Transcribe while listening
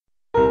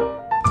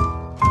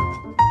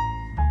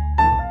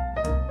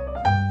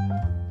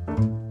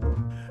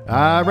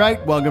All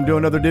right, welcome to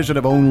another edition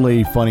of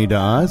Only Funny to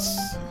Us.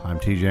 I'm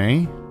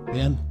TJ.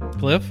 Ben.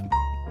 Cliff.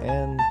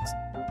 And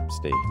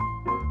Steve.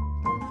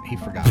 He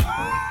forgot.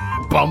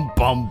 Bum,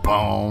 bum,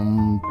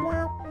 bum.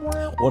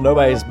 Well,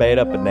 nobody's made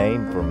up a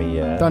name for me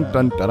yet. Dun,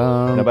 dun, dun,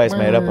 dun. Nobody's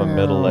made up a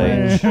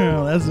middle-aged.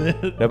 That's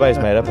it. Nobody's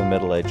made up a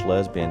middle-aged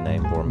lesbian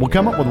name for me. We'll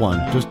come up with one.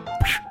 Just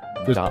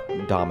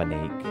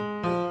Dominique.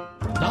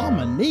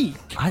 Dominique.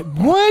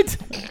 what?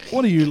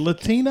 What are you,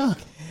 Latina?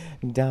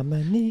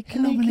 Dominique.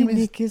 My name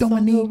is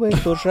Dominique.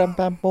 Shut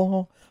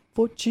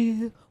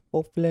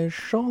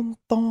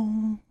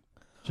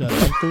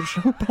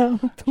up.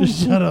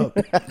 Just shut up.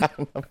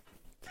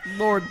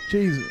 Lord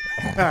Jesus.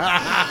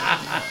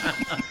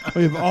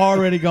 We've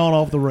already gone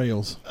off the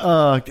rails.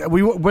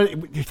 we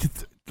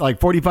like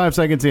 45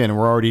 seconds in, and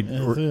we're already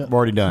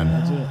done.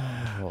 That's it.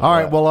 All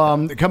right.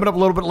 Well, coming up a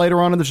little bit later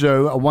on in the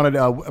show, I wanted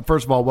to,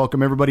 first of all,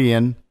 welcome everybody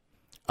in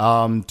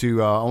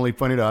to Only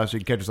Funny to Us. You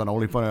can catch us on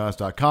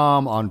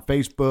onlyfunnytous.com, on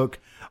Facebook,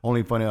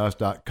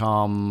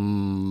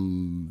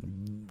 onlyfunnytous.com.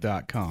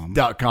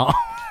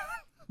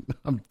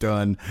 I'm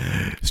done.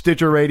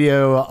 Stitcher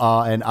Radio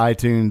and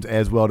iTunes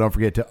as well. Don't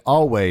forget to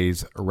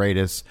always rate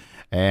us,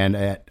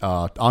 and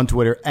on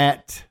Twitter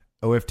at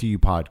OFTU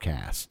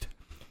Podcast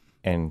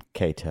And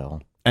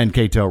K-Tel. and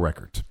KTEL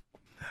Records.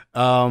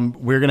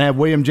 We're going to have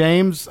William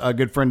James, a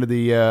good friend of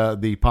the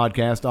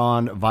podcast,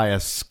 on via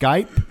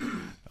Skype.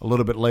 A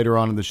little bit later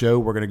on in the show,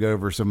 we're going to go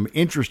over some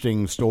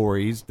interesting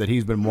stories that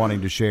he's been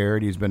wanting to share.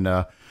 And he's been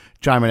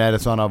chiming at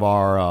us on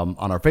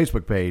our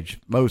Facebook page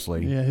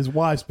mostly. Yeah, his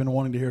wife's been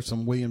wanting to hear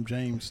some William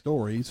James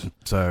stories.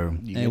 So,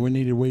 And we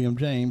needed William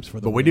James for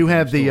the but we do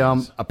have the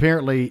stories.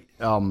 apparently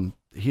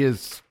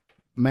his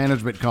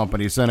management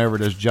company sent over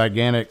this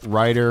gigantic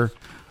writer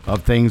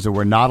of things that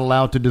we're not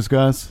allowed to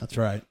discuss. That's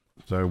right.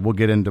 So we'll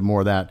get into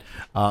more of that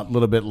a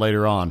little bit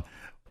later on.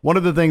 One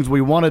of the things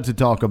we wanted to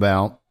talk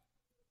about,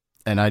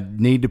 and I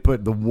need to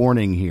put the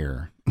warning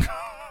here,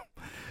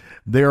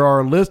 there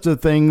are a list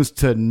of things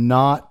to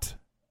not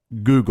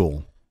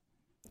Google.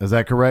 Is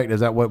that correct?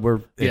 Is that what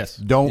we're... Yes.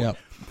 Don't... Yep.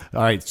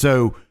 All right.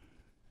 So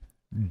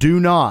do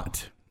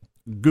not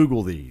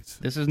Google these.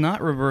 This is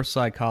not reverse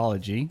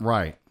psychology.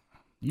 Right.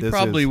 You This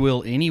probably is-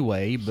 will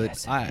anyway,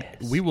 but Yes, it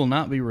is. we will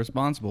not be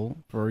responsible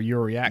for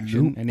your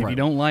reaction. Nope. And if Right. you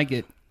don't like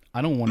it,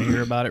 I don't want to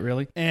hear about it,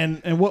 really.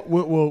 And what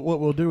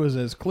we'll do is,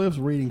 as Cliff's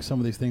reading some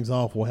of these things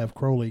off, we'll have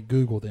Crowley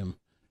Google them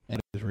and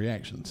his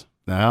reactions.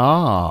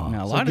 Ah.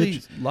 Now, a So lot of get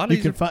these, a lot of You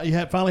these can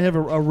are, finally have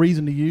a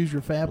reason to use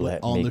your phablet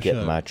Let on me the get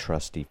show. my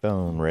trusty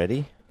phone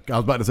ready. I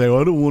was about to say,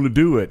 well, I don't want to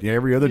do it. Yeah,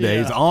 every other day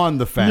Yeah. is on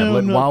the phablet no,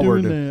 I'm not while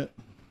we're doing doing. that.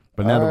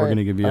 But now that we're All going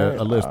to right, give you all a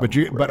right, list,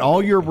 but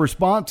all your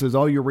responses,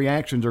 all your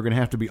reactions are going to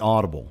have to be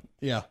audible.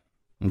 Yeah.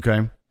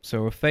 Okay.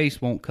 so a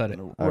face won't cut it.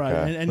 Right,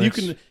 Okay. and you That's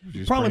can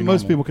just probably pretty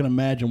most normal. people can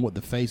imagine what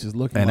the face is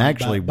looking And like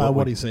actually, by what what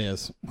would- he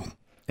says.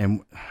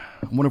 And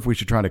I wonder if we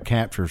should try to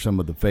capture some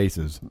of the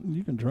faces.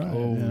 You can try.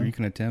 Oh, it, yeah. you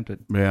can attempt it.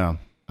 Yeah.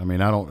 I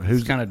mean, I don't. It's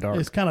Who's kind of dark.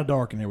 It's kind of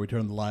dark in here. We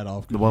turn the light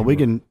off. 'cause well, you we were-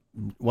 can.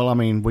 Well, I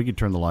mean, we could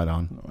turn the light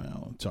on.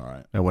 Well, it's all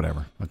right.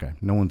 Whatever. Okay.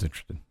 No one's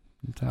interested.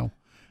 That's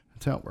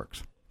how it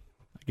works.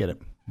 I get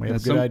it. We have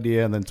That's a good some-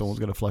 idea, and then someone's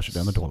going to flush it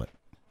down the toilet.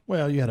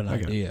 Well, you had an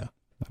get it. idea.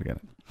 I get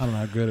it. I don't know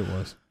how good it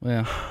was.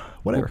 Well,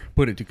 Whatever. we'll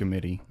put it to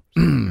committee.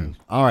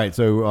 All right.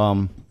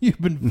 So, You've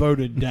been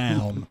voted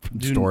down.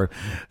 story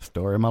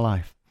of my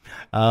life.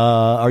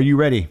 Are you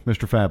ready,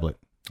 Mr. Fablet?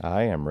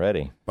 I am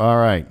ready. All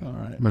right, All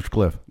right. Mr.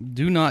 Cliff.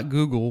 Do not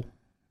Google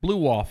blue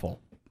waffle.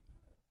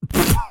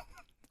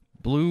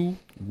 Blue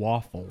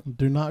waffle.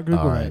 Do not Google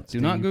All right. that. Do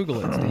not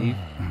Google it, Steve.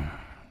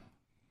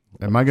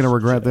 Am I going to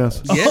regret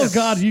this? Oh Yes.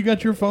 God, you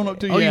got your phone up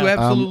too. Oh, you yeah.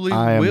 absolutely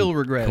I am will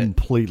regret it.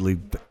 completely.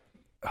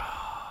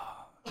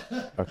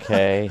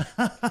 Okay.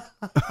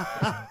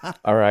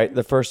 All right.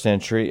 The first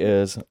entry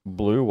is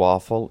Blue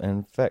Waffle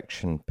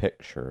Infection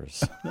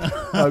Pictures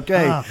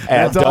Okay, at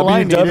that's all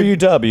I needed.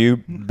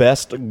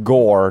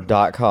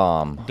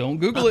 www.bestgore.com. Don't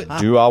Google it.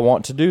 Do I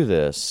want to do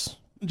this?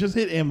 Just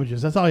hit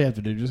images. That's all you have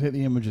to do. Just hit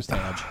the images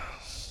tab.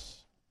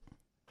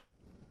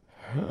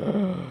 All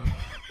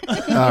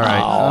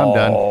right, I'm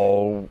done.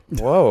 Oh,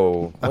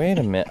 whoa. Wait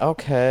a minute.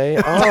 Okay.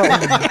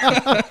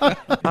 Oh,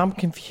 I'm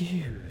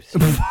confused.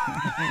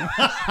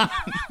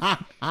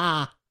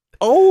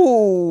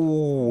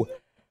 Oh,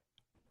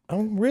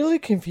 I'm really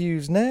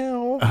confused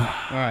now. All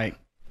right.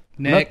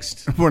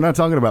 Next. We're not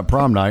talking about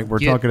prom night. We're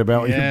talking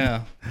about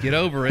Yeah. Get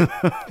over it.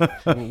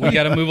 We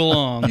got to move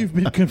along. You've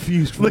been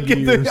confused for Look at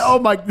years. the, oh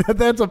my!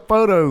 That's a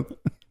photo.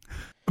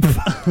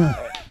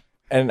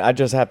 And I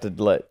just have to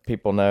let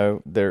people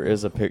know there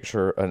is a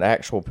picture, an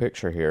actual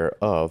picture here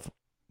of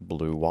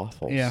blue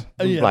waffles. Yeah.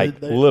 Yeah, like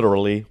they-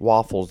 literally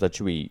waffles that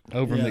you eat.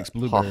 Over Yeah. mixed Ha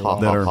blueberry. ha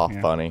waffle. That are- ha ha.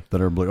 Yeah. Funny. That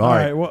are blue. All All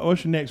right. right.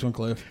 What's your next one,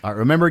 Cliff? All right.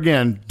 Remember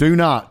again. Do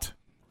not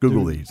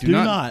Google these. Do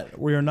not- not.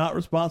 We are not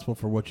responsible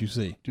for what you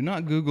see. Do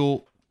not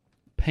Google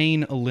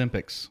Pain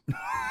Olympics.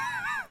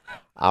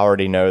 I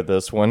already know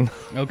this one.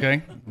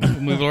 Okay. We'll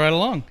move right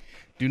along.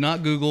 Do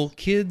not Google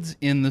kids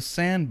in the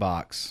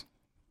sandbox.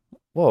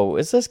 Whoa,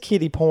 is this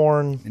kitty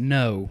porn?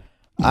 No.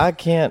 I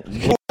can't.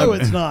 No,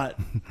 it's not.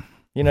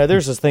 You know,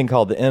 there's this thing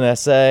called the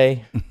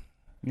NSA,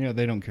 Yeah,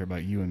 they don't care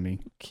about you and me.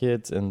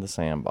 Kids in the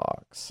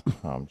Sandbox.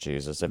 Oh,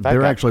 Jesus. If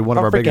They're actually one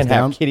of if I our biggest freaking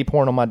have down- kitty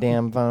porn on my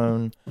damn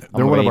phone.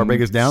 They're one of our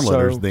biggest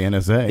downloaders, the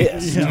NSA.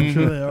 Yes. Yeah, I'm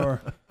sure they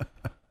are.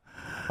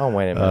 Oh,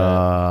 wait a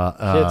minute.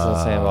 Kids in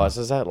the Sandbox.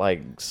 Is that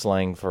like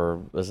slang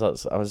for... Is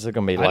it going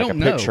to be like a don't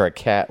know. picture of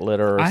cat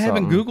litter or I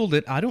something? haven't Googled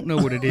it. I don't know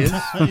what it is.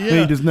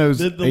 He just knows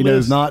The he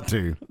knows list- not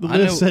to. The I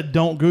list know- said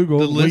don't Google.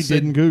 The We list said-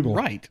 didn't Google.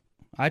 Right.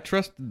 I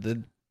trust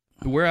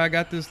where I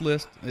got this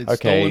list. It's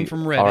Okay, stolen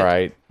from Reddit. all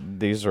right.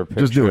 These are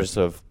Just do it. pictures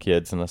of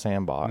kids in the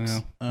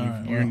sandbox. Well, All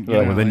right,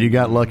 Well, then you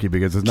got lucky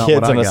because it's not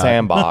Kids what I in the got.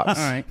 sandbox.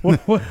 All right.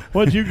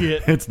 What'd you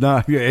get? It's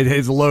not.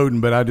 It's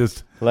loading, but I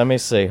just. Let me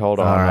see. Hold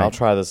on. All right. I'll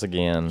try this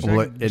again.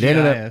 Well, Try it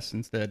ended up. GIS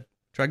instead.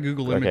 Try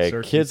Google image Okay,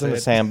 search. kids in the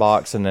instead.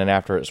 sandbox, and then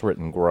after it's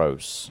written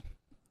gross.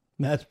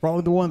 That's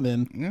probably the one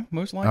then. Yeah,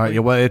 most All likely. right.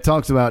 Yeah. Well, it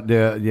talks about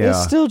It's yeah.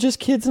 still just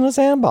kids in the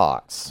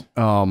sandbox.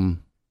 No.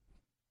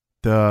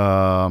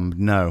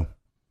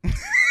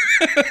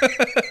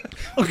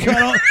 Okay,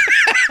 I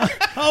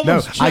No,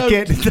 almost I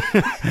choked.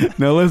 can't.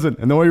 No, listen.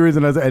 And the only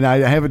reason I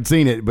haven't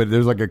seen it, but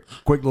there's like a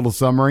quick little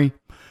summary.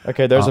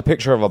 Okay, there's a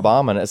picture of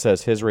Obama, and it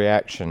says his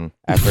reaction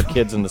after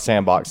kids in the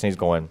sandbox, and he's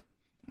going,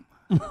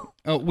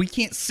 Oh, we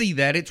can't see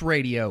that. It's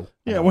radio.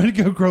 Yeah, way to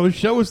go, Crowley.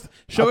 Show okay,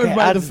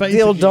 everybody I the face.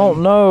 still again.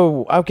 don't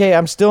know. Okay,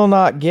 I'm still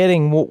not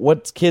getting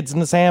what's kids in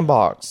the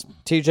sandbox.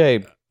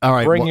 TJ, All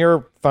right. bring well,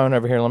 your phone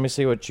over here. Let me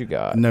see what you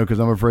got. No, because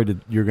I'm afraid that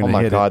you're going Oh to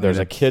my hit God, it. there's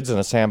a and kids in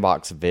a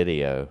sandbox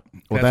video.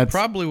 Well, That's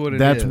probably what it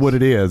That's is. what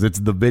it is. It's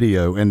the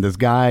video. And this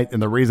guy,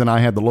 and the reason I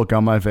had the look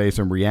on my face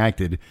and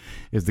reacted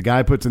is the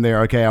guy puts in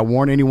there, okay, I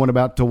warn anyone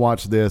about to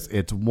watch this.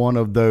 It's one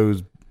of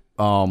those,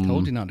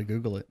 Told you not to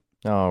Google it.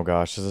 Oh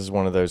gosh, this is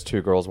one of those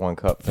 2 girls, 1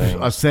 cup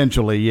things.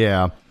 essentially,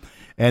 yeah.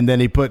 And then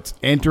he puts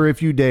enter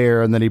if you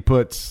dare, and then he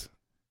puts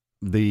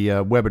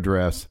the web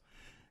address.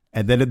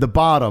 And then at the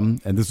bottom,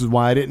 and this is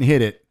why I didn't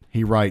hit it,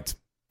 he writes,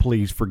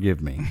 please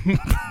forgive me.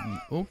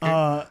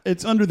 Okay.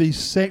 It's under the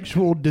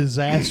sexual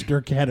disaster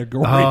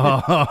category.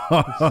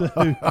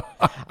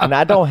 And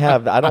I don't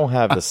have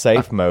the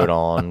safe mode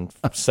on,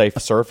 safe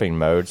surfing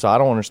mode, so I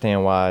don't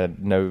understand why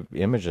no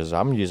images.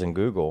 I'm using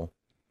Google.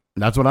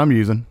 That's what I'm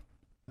using.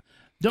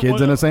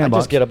 Kids in a I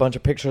sandbox. just get a bunch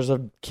of pictures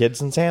of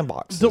kids in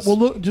sandboxes. Well,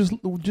 look, just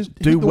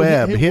Do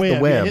web. Hit the yeah,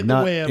 web, hit the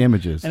not web,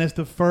 images. and it's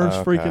the first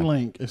Okay. freaking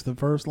link. It's the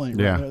first link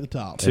right Yeah. there at the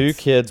top. 2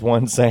 kids,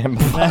 1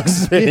 sandbox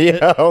That's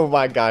video. Oh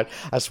my God!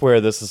 I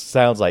swear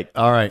sounds like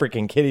All right.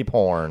 freaking kitty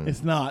porn.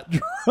 It's not.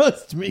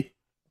 Trust me.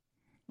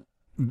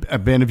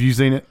 Ben, have you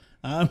seen it?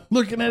 I'm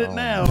looking at it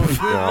now. Oh, Good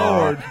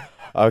God.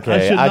 Lord.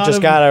 Okay, should I not just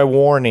have- got a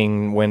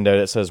warning window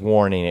that says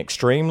warning: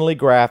 extremely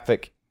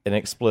graphic and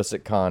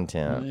explicit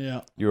content.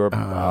 Yeah. You're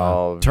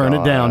Turn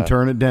it down. God.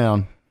 Turn it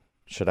down.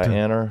 Should I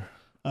enter?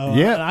 Oh,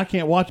 Yeah. I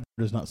can't watch it.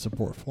 It does not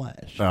support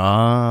Flash.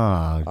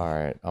 Ah. All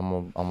right,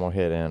 I'm gonna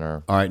hit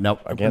enter All right. Now,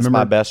 against remember,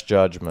 my best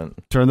judgment.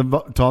 turn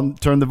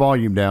the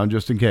volume down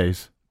just in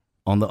case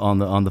on the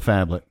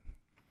phablet.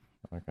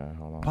 Okay,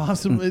 hold on.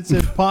 Possibly, it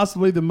said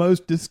possibly the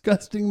most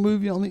disgusting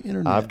movie on the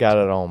internet. I've got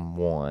it on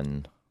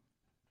 1.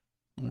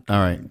 All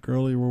right.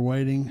 Girlie, we're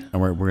waiting.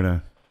 All right. We're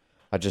gonna.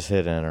 I just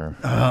hit enter.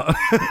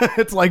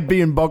 It's like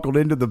being buckled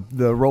into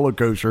the roller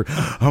coaster.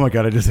 Oh my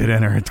God! I just hit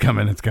enter. It's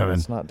coming. It's coming.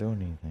 It's not doing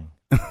anything.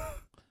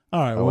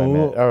 All right. Oh wait a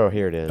minute. Oh,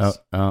 here it is.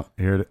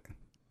 Here it.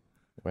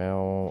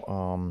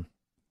 Well,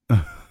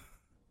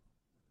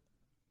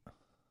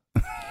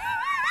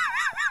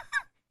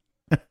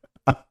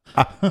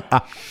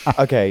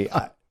 okay.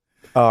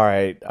 All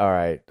right.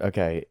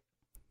 Okay.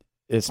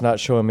 It's not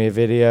showing me a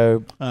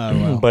video, Oh,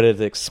 well. but it's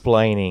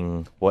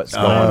explaining what's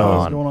going What's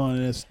on. going on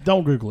in this?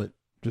 Don't Google it.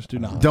 Just do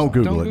not. Don't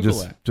Google Don't it.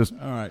 Google just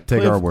All right.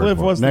 take our word Cliff,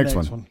 for it. what's Next the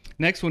one. next one?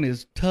 Next one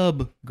is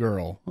Tub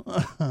Girl.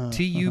 Oh,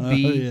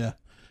 T-U-B yeah.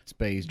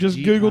 space. Just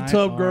G-I-R. Google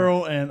Tub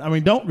Girl, and I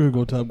mean, don't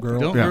Google Tub Girl.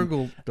 Don't Yeah.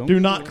 Google. Don't Do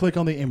not Google. click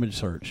on the image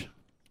search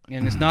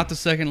And it's not the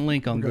second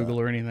link on Google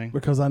or anything.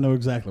 because I know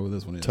exactly what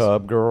this one is.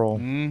 Tub girl.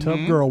 Mhm.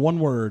 Tub Girl, one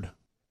word.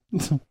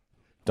 Don't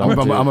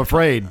do, I'm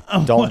afraid.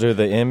 don't do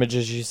the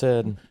images you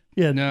said.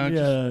 Yeah, No,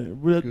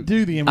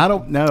 do the image. I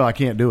don't know. I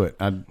can't do it.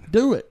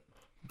 do it.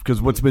 Because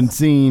what's been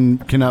seen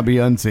cannot be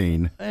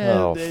unseen.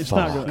 Oh, It's fuck.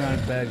 not It's good. not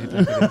as bad as you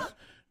think it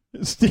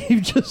is.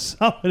 Steve just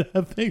saw it.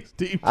 I think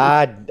Steve.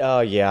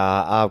 Oh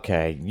yeah,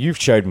 okay. You've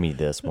showed me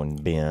this one,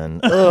 Ben.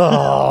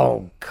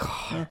 Oh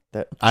God,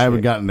 that I haven't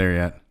shit. gotten there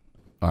yet.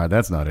 All right,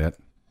 that's not it.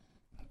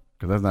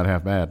 Because that's not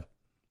half bad.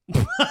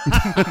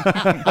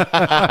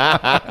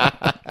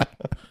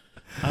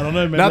 I don't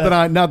know. Maybe Not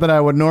that I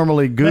would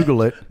normally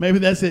Google it. Maybe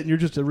that's it. And you're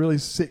just a really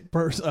sick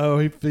person. Oh,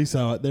 he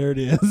saw it. There it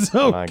is.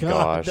 Oh My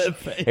God, gosh. that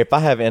face. If I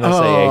have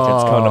NSA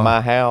agents come to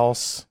my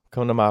house,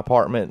 come to my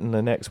apartment in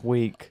the next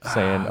week,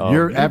 saying,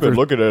 You're "You've after- been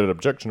looking at an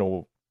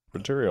objectionable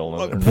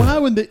material. In there. Why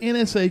would the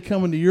NSA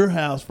come into your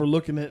house for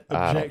looking at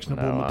I don't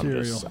objectionable know.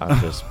 material?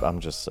 I'm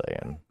just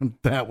saying.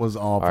 That was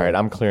awful. All right,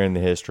 I'm clearing the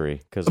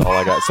history because all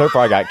I got so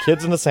far, I got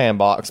kids in the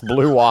sandbox,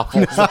 blue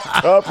waffles,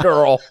 Cup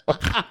Girl.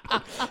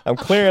 I'm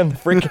clearing the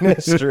freaking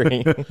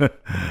history.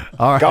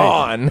 All right.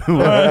 Gone.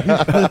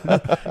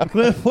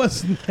 Cliff,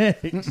 what's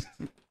next?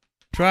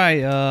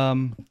 Try, how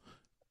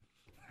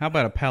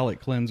about a palate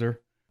cleanser?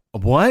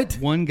 What?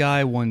 One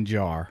guy, one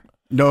jar.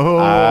 No.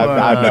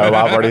 I know.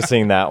 I've already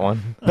seen that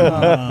one.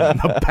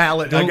 A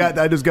palate.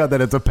 I just got that.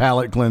 It's a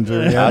palate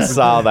cleanser. I Yeah.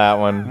 saw that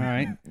one. All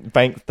right.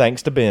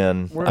 Thanks to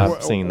Ben.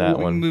 I've seen that We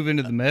can one. move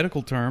into the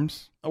medical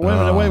terms. Wait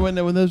a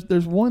minute. When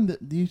there's one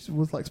that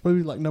was like supposed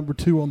to be like number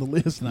 2 on the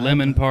list. And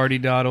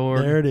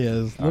Lemonparty.org. there it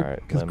is. All right,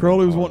 Because Lemon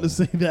Crowley was Party. wanting to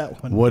see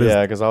that one. What is?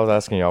 Yeah, because I was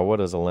asking y'all, what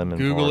is a lemon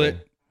Google party?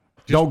 it.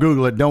 Don't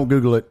Google it. Don't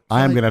Google it.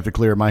 I am going to have to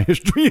clear my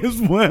history as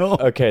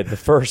well. Okay, the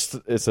first,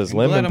 it says I'm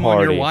glad lemon I'm on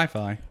your party.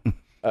 Wi-Fi.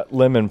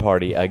 Lemon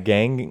party, a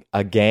game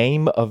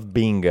of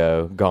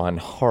bingo gone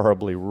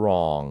horribly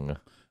wrong.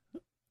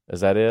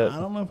 Is that it? I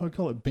don't know if I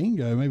call it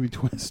bingo, maybe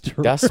Twister.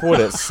 That's what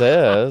it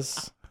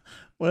says.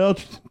 Well,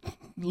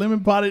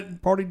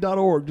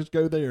 lemonparty.org. Just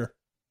go there.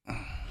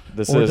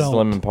 This Or is don't.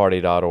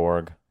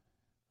 lemonparty.org.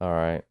 All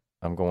right,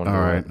 I'm going to All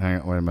it. right.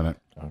 Hang on. Wait a minute.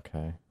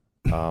 Okay.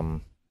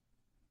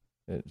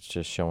 It's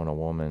just showing a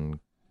woman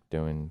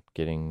getting.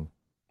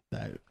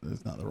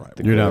 That's not the right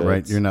The one. You're not right.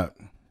 goods. You're not.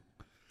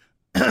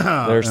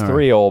 There's All right.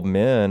 3 old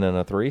men and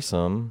a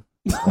threesome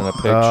in a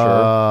picture.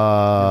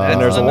 That's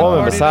and there's a lemonparty.org.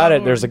 woman beside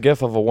it. There's a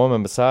gif of a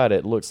woman beside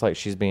it. Looks like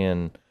she's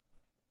being.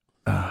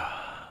 I'm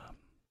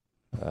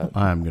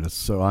gonna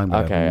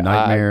Okay, have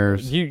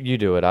nightmares. you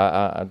do it.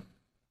 I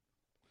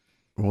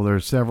Well,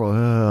 there's several.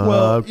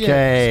 Well, yeah,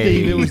 okay.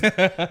 Steve, it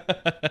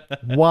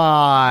was,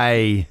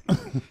 Why?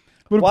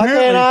 but why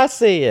apparently can't I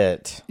see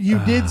it? you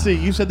did see.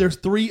 You said there's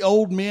 3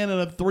 old men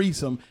and a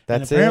threesome.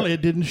 That's and apparently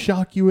it didn't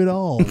shock you at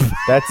all.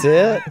 That's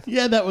it.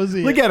 Yeah, that was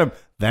it. Look at him.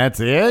 That's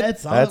it.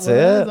 That's all That's it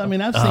was. it? I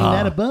mean, I've seen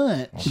that a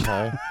bunch.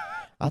 Okay.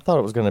 I thought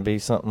it was going to be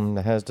something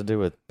that has to do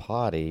with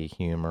potty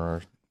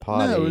humor,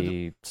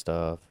 potty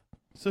stuff.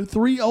 So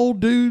 3 old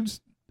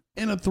dudes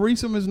in a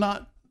threesome is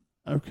not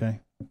okay.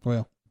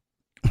 Well,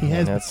 he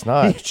has. That's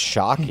not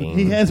shocking.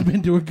 He has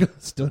been to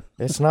Augusta.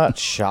 It's not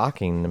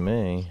shocking to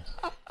me.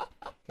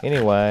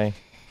 Anyway,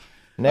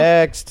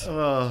 next. What's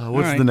All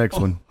right. the next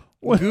one?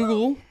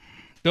 Google.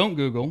 Don't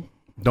Google.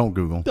 Don't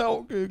Google.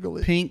 Don't Google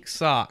it. Pink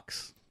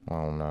socks.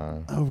 Oh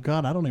no. Oh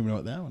God, I don't even know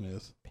what that one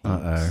is. Pink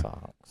Uh-oh.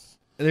 socks.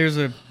 There's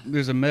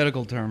a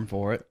medical term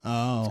for it.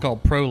 Oh, It's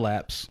called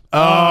prolapse.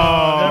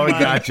 Oh,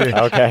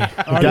 gotcha. Okay.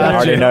 I Gotcha.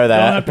 already know Don't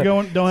have that. to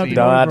go. Don't have to.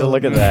 Don't go have to further.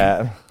 look at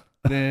that.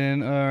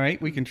 Then, all right,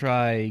 we can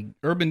try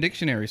Urban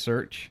Dictionary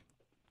search.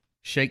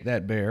 Shake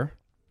that bear.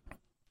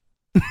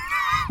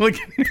 Look.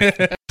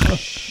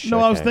 No,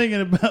 I was Okay.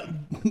 thinking about.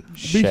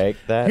 Shake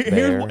that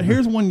bear.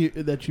 Here's one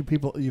that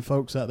you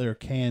folks out there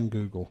can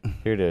Google.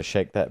 Here it is.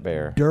 Shake that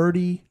bear.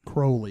 Dirty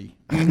Crowley.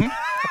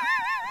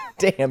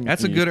 Damn.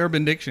 That's a you. good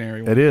Urban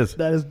Dictionary one. It is.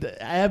 That is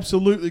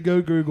absolutely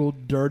go Google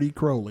Dirty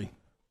Crowley.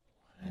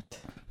 What?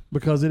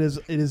 Because it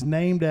is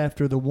named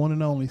after the one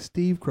and only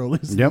Steve Crowley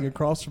sitting Yep.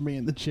 across from me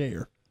in the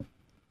chair.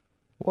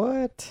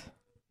 What?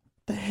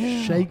 The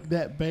hell? Shake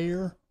that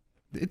bear.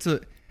 It's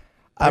a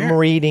I'm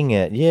reading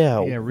it.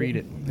 Yeah. yeah. Read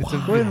it. It's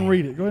Go ahead and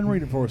read it. Go ahead and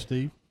read it for us,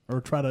 Steve,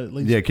 or try to at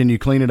least. Yeah. Can you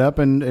clean it up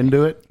and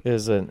do it?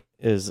 Is a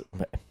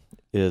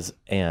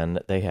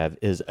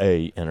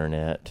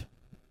internet.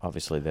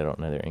 Obviously, they don't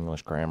know their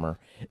English grammar.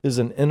 Is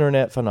an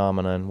internet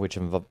phenomenon which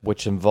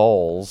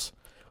involves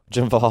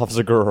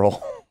a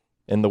girl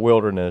in the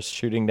wilderness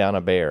shooting down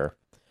a bear.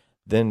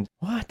 Then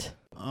what?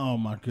 Oh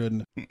my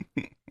goodness.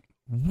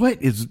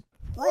 What is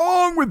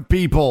wrong with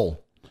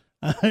people?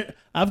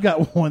 I've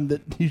got one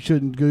that you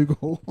shouldn't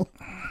Google.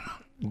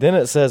 Then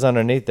it says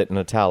underneath it in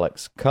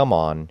italics, "Come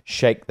on,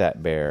 shake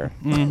that bear."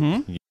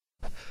 Mm-hmm.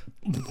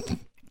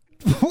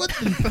 What?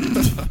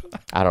 The-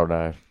 I don't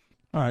know.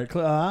 All right,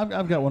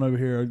 I've got one over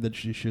here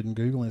that you shouldn't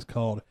Google. And it's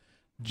called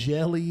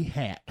Jelly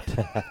Hat.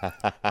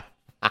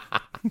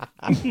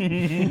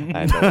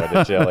 I know what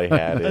a jelly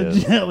hat A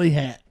is. jelly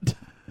hat.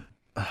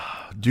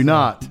 Do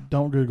not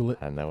Don't Google it.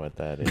 I know what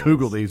that is.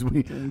 Google these.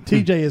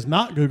 TJ is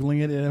not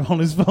Googling it on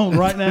his phone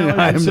right now.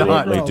 I am It's sitting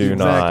not. Absolutely across. do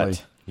Exactly.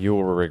 not. You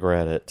will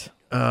regret it.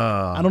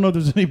 I don't know if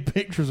there's any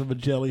pictures of a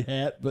jelly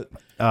hat, but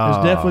there's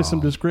definitely some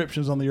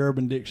descriptions on the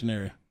Urban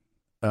Dictionary.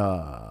 Hang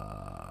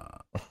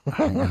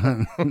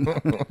on.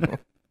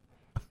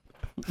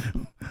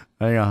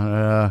 Hang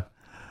on.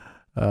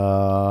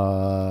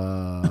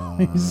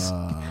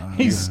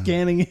 He's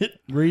scanning it,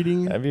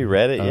 reading. Have you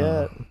read it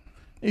yet?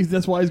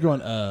 That's why he's going.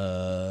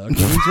 'Cause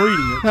he's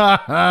reading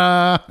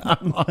it.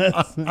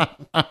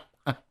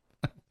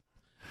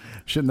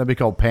 Shouldn't that be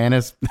called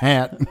Panis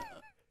hat?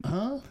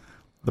 Huh?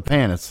 The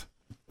Panis.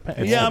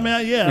 Yeah, I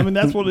mean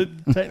that's what it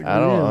technically I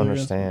don't is.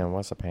 understand.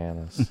 What's a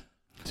panis?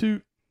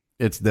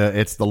 It's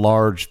the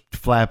large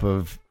flap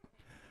of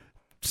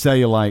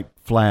cellulite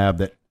flab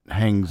that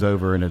hangs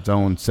over in its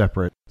own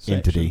separate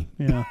entity.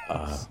 Yeah.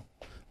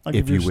 Like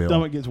if if your you will.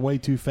 stomach gets way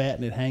too fat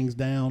and it hangs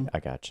down, I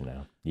got you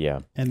now. Yeah.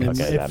 and then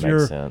Okay, that if you're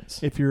makes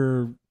sense. if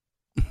you're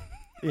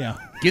yeah,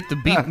 Get the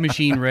beep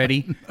machine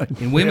ready.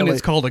 In women, Really?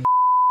 it's called a.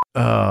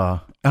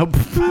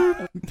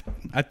 I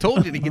I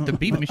told you to get the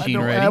beep machine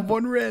don't ready. have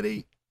one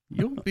ready.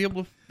 You'll be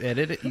able to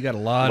edit it. You got a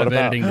lot What of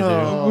about- editing to do.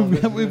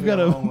 Oh,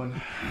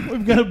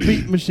 we've got a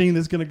beat machine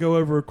that's going to go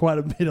over quite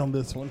a bit on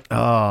this one.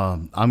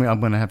 I'm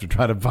going to have to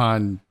try to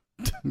find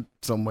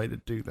some way to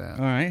do that.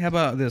 All right. How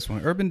about this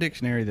one? Urban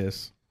Dictionary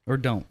this. Or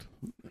don't.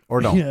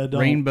 Or don't. Yeah, don't.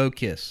 Rainbow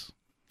kiss.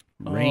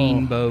 Oh,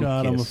 Rainbow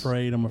God, kiss.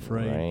 I'm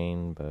afraid.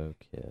 Rainbow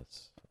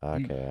kiss.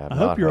 Okay. I've I not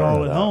hope you're heard all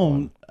of at that home.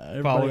 one.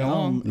 Everybody Following at home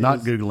along. Not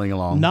is Googling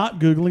along. not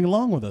Googling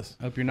along with us.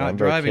 Hope you're not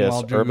Rainbow driving kiss,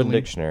 while Urban Googling.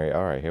 Dictionary.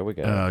 All right, here we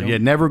go. Yeah,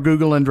 never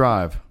Google and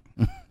drive.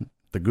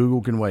 The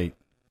Google can wait.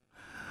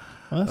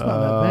 Well, that's not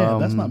that bad.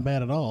 That's not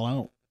bad at all. I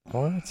don't.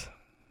 What?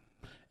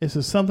 This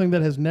is something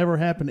that has never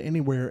happened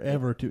anywhere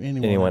ever to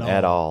anyone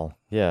At all?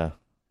 Yeah.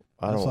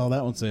 I That's all don't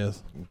that one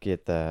says.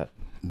 get that.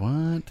 What?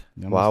 Almost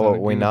Why thought would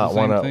I'd we do not the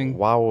same want to? thing.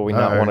 Why would we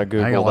not want to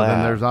Google Hang on, that?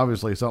 Then there's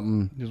obviously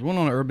something. There's one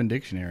on Urban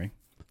Dictionary.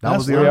 That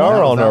was the We other- are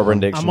that was on that Urban one.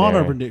 Dictionary. I'm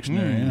on Urban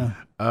Dictionary. Yeah.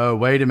 Oh,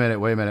 wait a minute.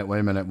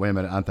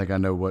 I think I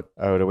know what.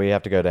 Oh, do we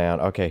have to go down?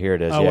 Okay, here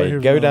it is. Oh, Yeah, wait,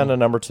 here's go another down one. to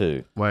number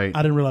 2. Wait.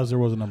 I didn't realize there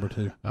was a number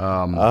 2.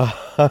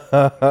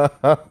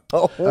 Oh,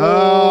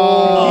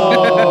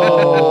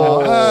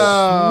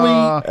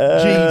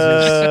 Sweet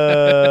Jesus.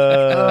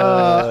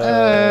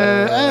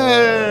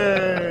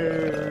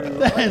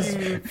 That's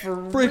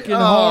freaking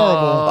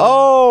horrible.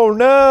 Oh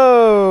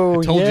no!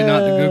 I told you not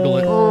to Google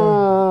it.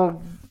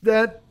 Oh,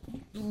 that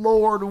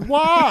Lord,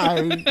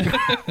 why?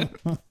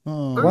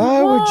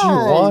 Why would you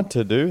want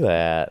to do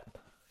that?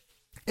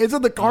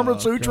 Isn't the Kama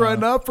Sutra God.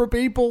 enough for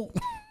people?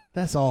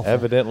 That's awful.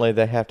 Evidently,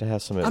 they have to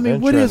have some I adventure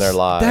mean, what in is their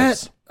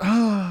lives.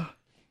 that?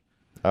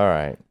 All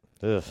right.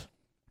 Ugh.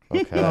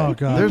 Okay. Oh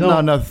God. There's don't- not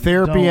enough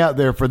therapy don't. out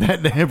there for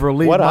that to ever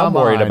leave What my I'm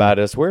worried mind. about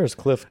is where's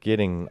Cliff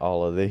getting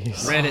all of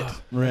these? Reddit.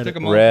 Reddit. Took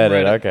 'em all from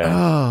Reddit. Okay.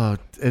 Oh,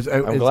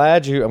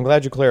 I'm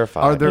glad you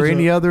clarified. Are there There's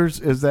any others?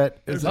 Is that?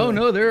 Oh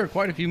no, there are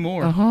quite a few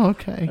more. Oh,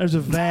 okay. There's a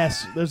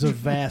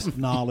vast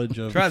knowledge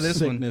of Try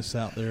this one. sickness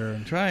out there.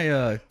 And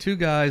Try 2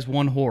 guys,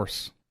 1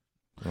 horse.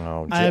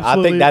 Oh, I I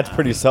absolutely- think that's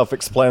pretty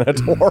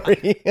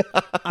self-explanatory.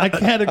 I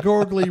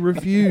categorically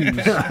refuse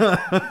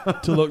to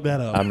look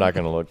that up. I'm not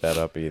going to look that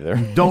up either.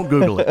 Don't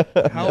Google it.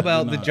 How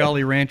about the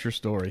Jolly Rancher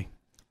story?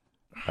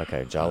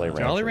 Okay, Jolly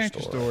Rancher. Jolly Rancher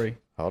story.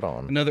 Hold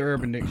on. Another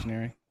Urban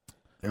Dictionary.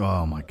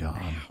 Oh my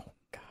God.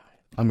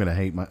 I'm gonna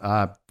hate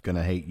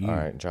you. All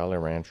right, Jolly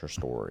Rancher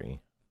story.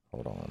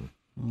 Hold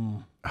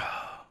on.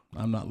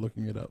 I'm not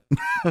looking it up.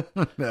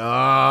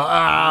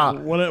 Ah,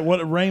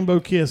 What Rainbow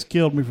Kiss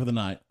killed me for the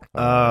night.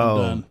 I'm oh,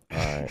 done. All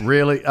right.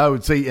 really? Oh,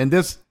 see, and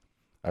this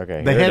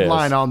Okay. the here it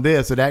headline is. on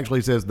this it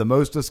actually says the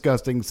most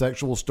disgusting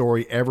sexual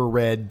story ever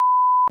read.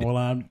 Well,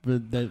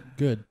 that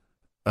good.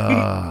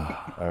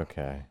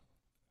 Okay.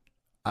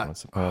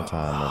 Once upon a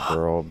time, a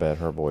girl bet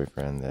her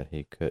boyfriend that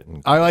he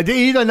couldn't. I did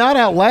either not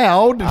out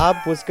loud.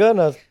 I wasn't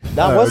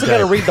okay.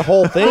 gonna read the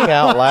whole thing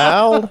out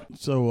loud.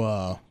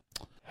 So,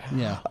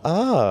 yeah.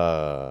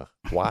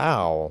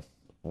 Wow.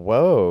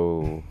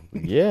 Whoa.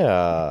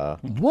 Yeah.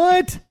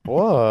 What?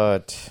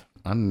 What?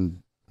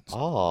 I'm.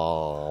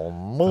 Oh,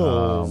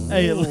 move.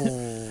 Hey, at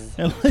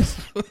least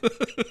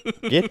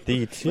Get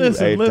thee to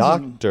Listen, a listen.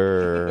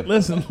 doctor.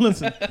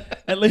 listen.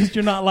 At least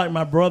you're not like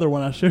my brother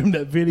when I showed him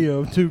that video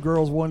of 2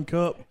 girls, 1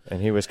 cup,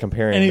 And he was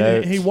comparing and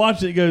notes. he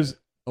watched it. He goes,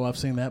 "Oh, I've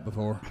seen that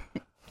before."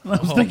 And I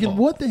was thinking,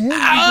 "What the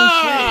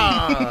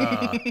hell did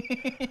you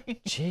just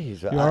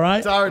say?" Jeez. You all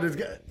right? Sorry, this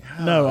guy.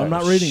 No, I'm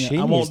not reading it.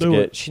 I won't do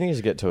it. She needs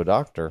to get to a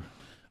doctor.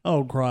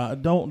 Oh, cry!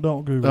 Don't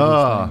Google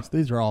these things.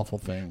 These are awful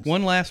things.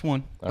 One last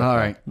one. All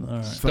right.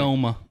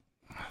 Stoma.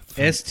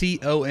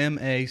 Stoma.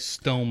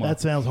 Stoma. That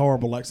sounds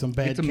horrible, like some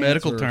bad. It's a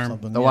medical cancer or term.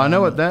 something. Oh, Yeah, I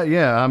know what that.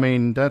 Yeah, I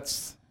mean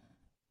that's.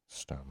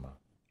 Stoma.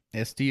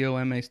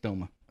 Stoma.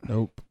 Stoma.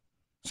 Nope.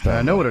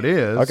 I know what it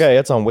is. Okay,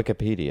 it's on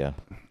Wikipedia.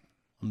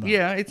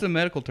 Yeah, it's a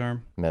medical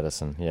term.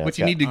 Medicine. Yeah. But it's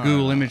you got- need to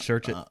Google image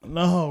search it.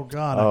 No,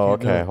 God. I Oh,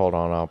 can't do okay. it. Hold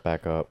on. I'll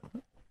back up.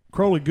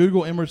 Crowley,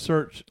 Google image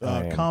search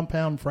I am.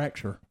 compound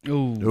fracture.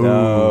 Ooh.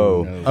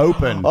 No.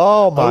 Open.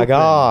 Oh my Open.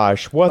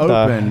 gosh! What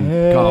Open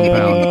the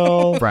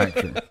compound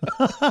fracture.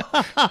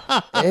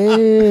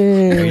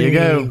 There you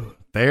go.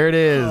 There it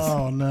is.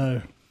 Oh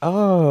no!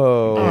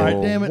 Oh. All right,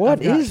 damn it! What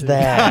I've got is to.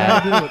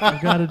 that?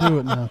 I've got to do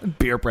it now.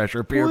 Peer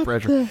pressure. Peer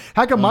pressure.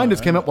 How come mine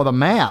just came up with a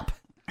map?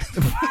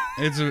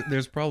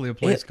 There's probably a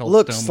place It called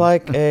looks Stoma.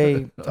 like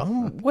a.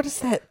 What is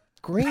that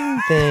green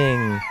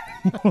thing?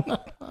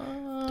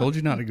 Told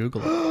you not to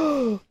Google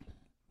it.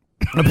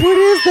 What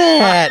is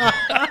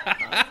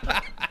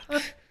that?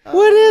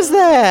 What is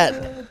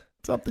that?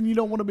 Something you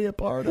don't want to be a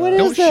part of. What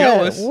Don't is show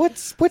that?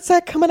 us. What's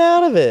that coming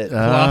out of it?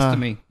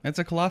 Colostomy. That's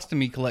a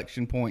colostomy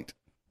collection point.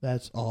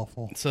 That's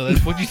awful. So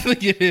that's what you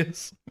think it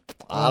is.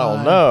 I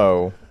don't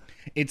know.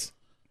 It's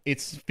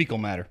fecal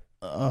matter.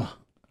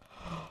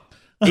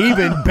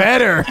 Even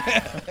better.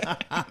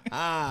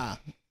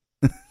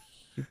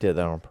 You did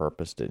that on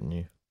purpose, didn't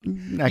you?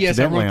 Yes, I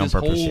accidentally wrote on this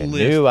purpose. whole You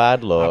list. knew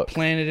I'd I look.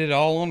 planted it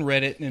all on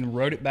Reddit and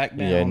wrote it back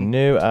down. You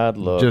knew I'd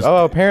look. Just-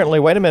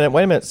 Apparently, wait a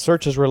minute.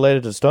 Search is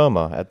related to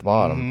stoma at the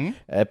bottom.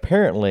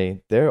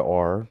 Apparently, there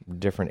are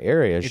different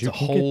areas It's you a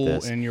can hole get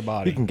this. in your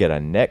body. You can get a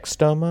neck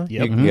stoma.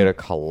 Yep. You can get a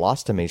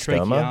colostomy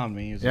stoma.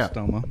 Tracheotomy is Yeah. a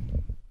stoma.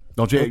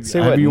 Don't you? Let's see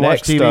Have what you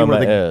watched neck TV where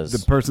stoma is.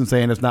 the person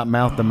saying it's not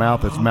mouth to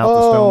mouth, it's mouth to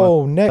stoma?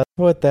 Oh, neck. That's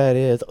what that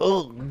is.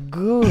 Oh,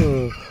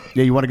 good.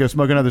 Yeah, you want to go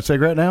smoke another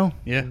cigarette now?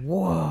 Yeah.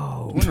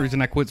 Whoa. One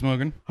reason I quit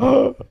smoking.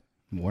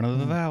 One of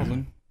the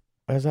 1,000.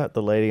 Is that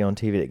the lady on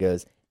TV that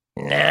goes,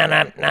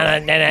 No.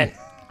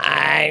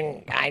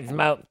 I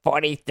smoke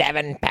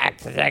 47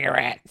 packs of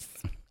cigarettes.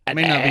 It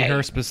may not be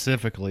her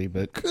specifically,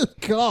 but Good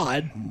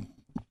God.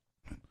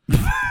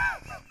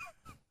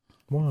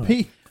 what?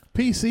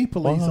 PC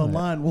police What? on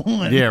line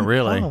 1. Yeah,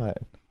 really. What?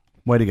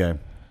 Way to go.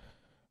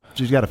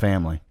 She's got a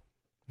family.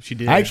 she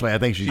did. Actually, I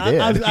think she did.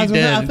 I She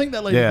did. I think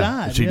that lady yeah,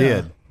 died. she yeah.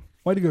 did.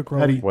 Way to go, How do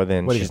Crowley. you- Well,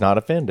 then What do you she's think? not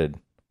offended.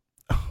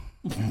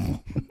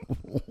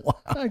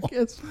 I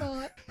guess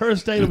not. Her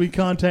estate will be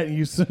contacting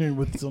you soon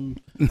with some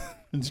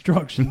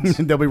instructions.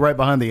 They'll be right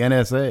behind the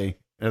NSA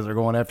as they're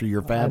going after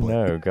your I family.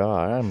 know,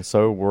 God, I'm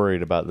so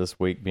worried about this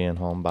week being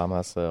home by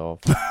myself.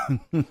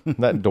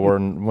 That door,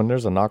 when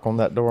there's a knock on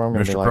that door, I'm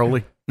going to be Mr. like,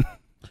 Crowley.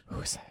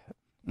 who's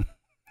that?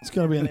 It's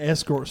going to be an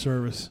escort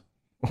service.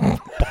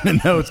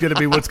 No, it's going to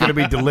be what's going to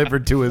be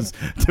delivered to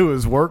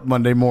his work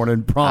Monday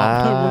morning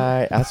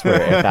prompt. I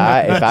swear, if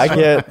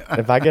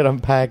I get a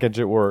package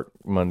at work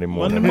Monday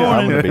morning, Monday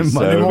I'm going to be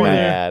Monday so morning.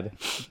 mad.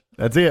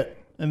 That's it.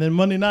 And then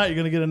Monday night, you're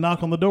going to get a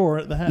knock on the door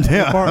at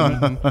the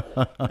apartment.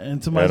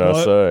 And somebody's And I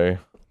going, say,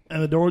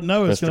 and the door,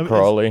 no, it's Mr. going to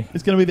Crawley.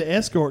 it's going to be the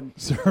escort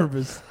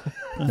service.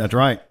 That's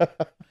right.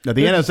 Now,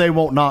 the NSA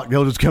won't knock.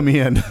 They'll just come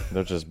in.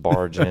 they'll just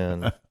barge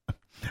in.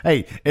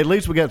 Hey, at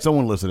least we got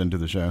someone listening to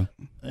the show.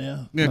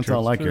 Yeah. Yeah, That's true.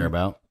 all I care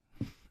about.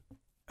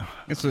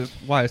 It's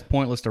why it's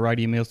pointless to write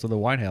emails to the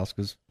White House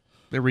because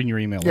they're reading your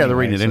email. Yeah, they're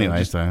reading it anyway,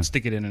 Just so.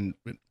 stick it in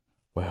and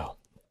Well,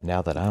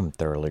 now that I'm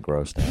thoroughly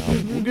grossed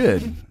out, Well,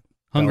 good.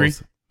 hungry.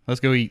 Fellas. Let's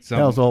go eat That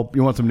was something. all.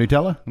 You want some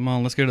Nutella? Come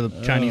on, let's go to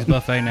the Chinese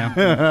buffet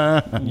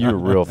now. you're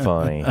real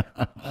funny.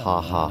 Ha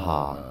ha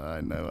ha.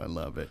 I know. I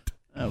love it.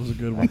 That was a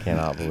good I one.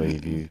 cannot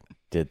believe you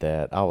did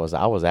that. I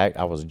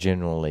was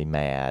genuinely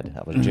mad.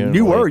 I was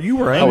genuinely. You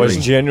were I angry. was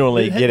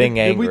genuinely getting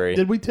angry.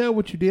 Did we tell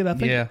what you did? I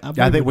think. Yeah.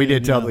 I think we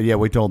did tell. yeah. Yeah,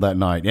 we told that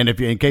night. And if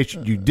you, in case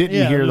you didn't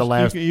Yeah, hear the just-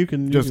 last, you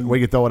can we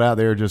could throw it out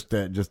there. Just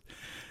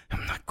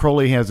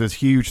Crowley has this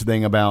huge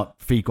thing about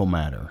fecal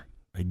matter.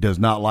 He does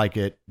not like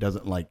it.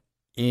 Doesn't like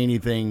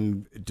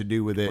anything to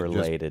do with it. just-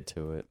 related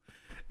to it.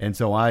 and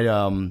so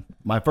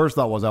my first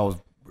thought was I was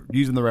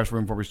using the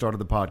restroom before we started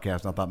the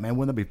podcast. And I thought, man,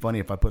 wouldn't it be funny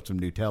if I put some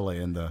Nutella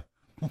in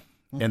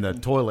the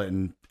toilet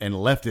and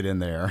left it in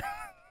there?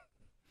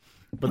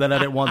 But then I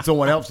didn't want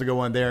someone else to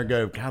go in there and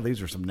go, God,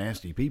 these are some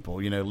nasty people,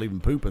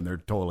 leaving poop in their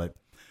toilet.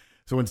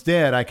 So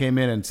instead, I came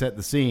in and set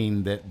the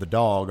scene that the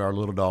dog, our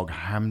little dog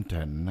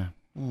Hampton,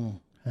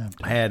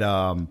 had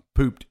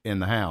pooped in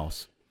the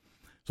house.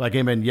 So I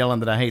came in yelling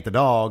that I hate the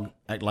dog,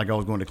 acting like I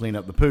was going to clean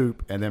up the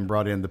poop, and then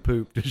brought in the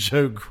poop to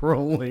show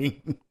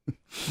Crowley.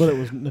 But it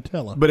was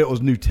Nutella. But it was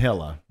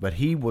Nutella. But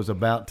he was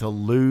about to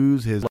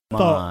lose his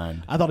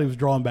mind. I thought he was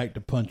drawing back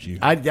to punch you.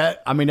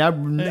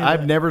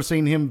 I've never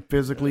seen him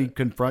physically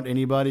confront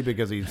anybody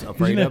because he's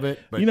afraid of it.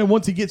 But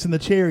once he gets in the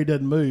chair, he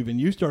doesn't move, and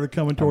you started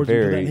coming towards him,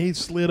 very- and he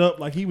slid up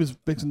like he was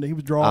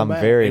drawing I'm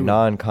back. very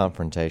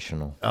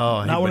non-confrontational.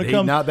 Not when it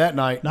comes- not that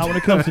night. Not when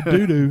it comes to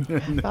doo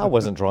doo. I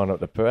wasn't drawing up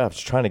to poo. I was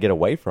trying to get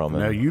away from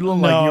him. No, you look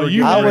No, like you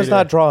you- were. I getting was ready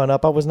not to- drawing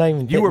up. I was not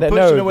even. You were no,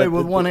 pushing no, away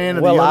with one hand,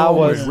 and well, the I other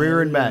one was was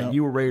rearing back.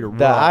 You were ready to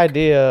the rock.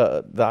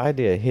 idea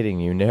of hitting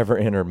you never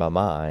entered my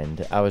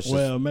mind. I was just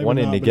Well, maybe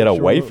wanting not, to but get it sure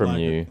away looked from like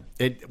you,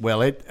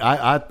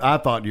 I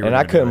thought you were. and I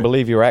gonna do couldn't it.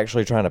 believe you were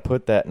actually trying to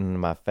put that in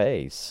my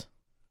face.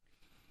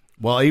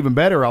 Well, even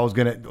better, I was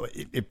gonna.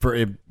 For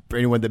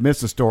anyone that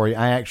missed the story,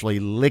 I actually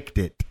licked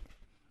it.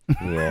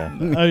 Yeah,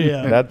 Oh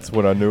yeah. that's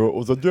when I knew it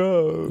was a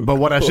joke. But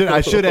what I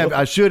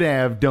should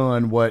have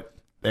done what,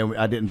 and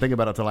I didn't think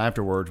about it until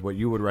afterwards. What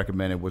you would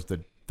recommend was to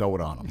throw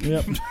it on him.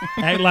 Yep.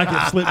 Act like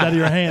it slipped out of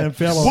your hand and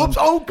fell on Whoops!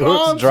 him. Oh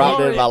God! Oops,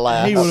 dropped it in my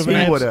lap. He would He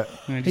have. would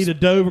have. He'd have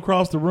dove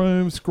across the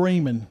room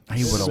screaming.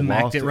 He would have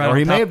Smacked lost it it, right or on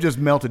he may top. have just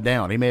melted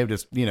down. He may have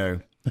just,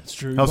 That's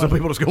true. how some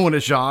people just go into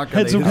shock. Had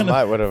And they some just, kind of-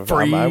 I would have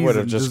freeze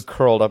and just just-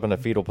 curled up in a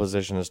fetal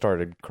position and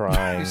started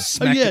crying.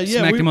 Smacked, yeah, yeah,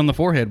 smacked we- him on the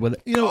forehead with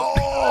it.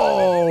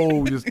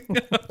 just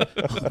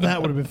That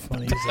would have been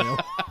funny as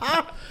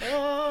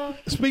hell.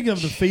 Speaking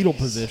of the fetal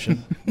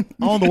position,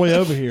 on the way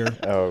over here,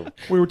 Oh,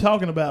 we were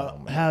talking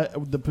about how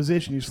the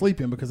position you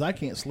sleep in, because I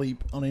can't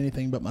sleep on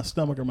anything but my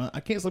stomach or I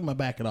can't sleep on my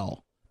back at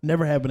all.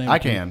 Never have been able I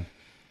to. can.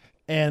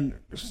 And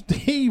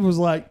Steve was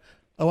like,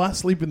 "Oh, I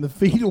sleep in the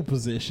fetal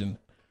position."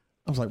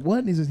 I was like, "What?"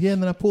 And he says, "Yeah."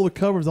 And then I pull the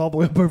covers all the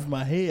way up over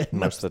my head. And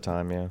most of the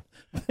time, yeah.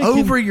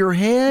 Over your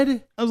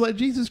head, I was like,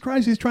 "Jesus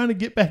Christ, he's trying to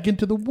get back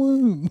into the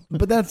womb."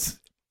 but that's,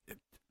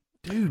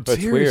 dude. But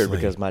it's seriously. weird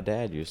because my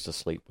dad used to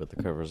sleep with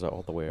the covers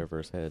all the way over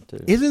his head too.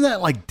 Isn't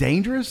that like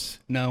dangerous?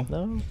 No,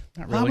 No, not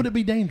Why really. would it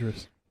be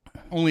dangerous?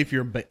 Only if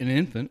you're an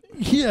infant.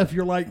 Yeah, if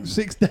you're like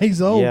 6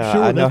 days old, yeah,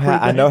 sure. I know that's how.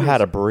 pretty I know how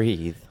to dangerous.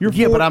 breathe. You're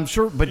Yeah, four- but I'm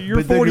sure. But you're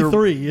but then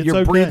 43. It's You're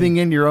okay. breathing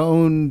in your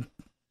own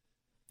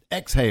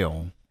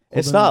exhale.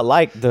 It's not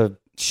like the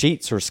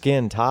sheets are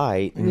skin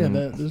tight. Yeah, and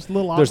there's a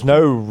little. there's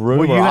no room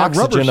Well, you or have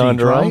rubber oxygen sheets,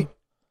 under right?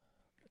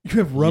 You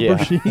have rubber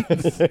Yeah.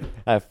 sheets.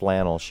 I have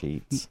flannel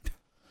sheets.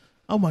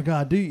 Oh my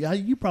God, do you?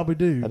 You probably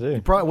do. I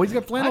do. Probably, well, he's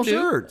got flannel I do.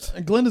 shirts.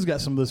 And Glenda's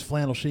got some of those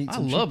flannel sheets. I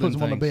and love she puts them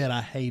them on the things. bed.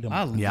 I hate them.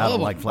 I Yeah, I love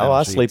don't like them. flannel Oh,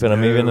 I sheets. sleep in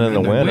them even in the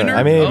winter. winter?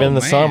 I mean, even Oh, in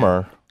the man.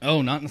 summer.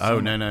 Oh, not in the Oh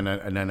summer.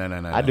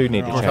 no! I do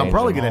need to Of course, change I'm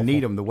probably them. going to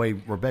need them the way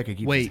Rebecca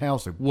keeps Wait, his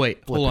house so wait,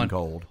 hold flipping on,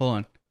 cold. hold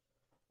on.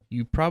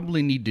 You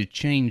probably need to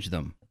change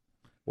them.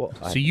 Well,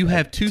 So you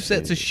have two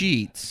sets of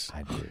sheets.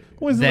 I do.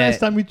 When's the that- last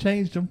time you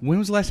changed them? When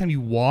was the last time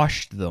you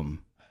washed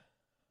them?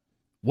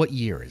 What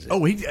year is it?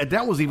 Oh,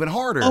 that was even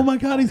harder. Oh my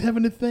God, he's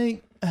having to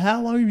think.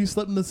 How long have you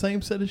slept in the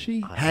same set of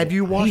sheets? Have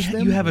you washed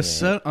them? You have a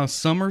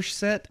summer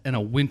set and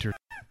a winter.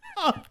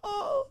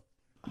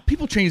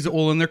 People change the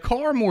oil in their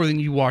car more than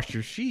you wash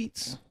your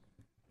sheets.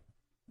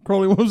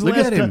 Crowley, when was the Look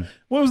last at him. time?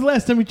 When was the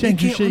last time you I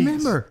changed your can't sheets?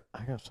 remember.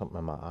 I got something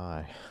in my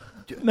eye.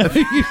 No,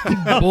 you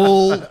don't.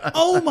 Bull.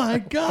 Oh my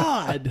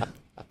God.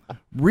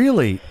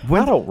 Really?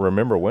 I don't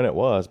remember when it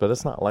was, but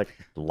it's not like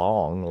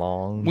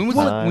long.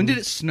 When did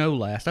it snow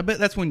last? I bet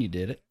that's when you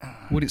did it.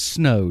 When it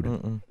snowed.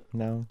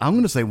 No, I'm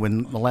going to say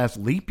when the last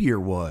leap year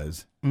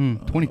was.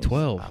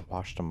 2012. I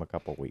washed them a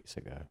couple weeks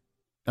ago.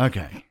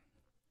 Okay.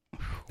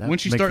 That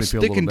Once you makes start me feel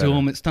a little sticking to better.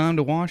 them, it's time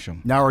to wash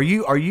them. Now, are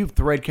you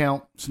thread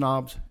count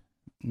snobs?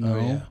 No. Oh,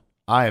 yeah.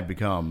 I have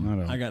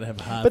become. I got to have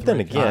a high. But then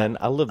thread again,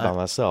 I live by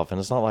myself, and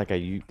it's not like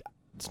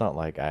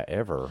I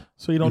ever.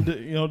 so you don't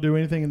do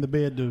anything in the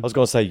bed. I was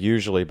going to say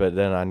usually, but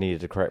then I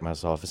needed to correct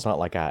myself. It's not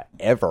like I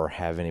ever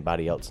have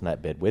anybody else in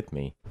that bed with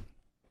me.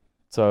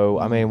 So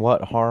I mean,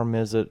 what harm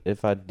is it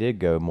if I did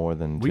go more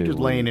than We 2 just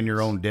laying in weeks?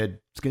 your own dead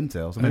skin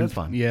cells. I mean, that's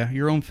fine. Yeah,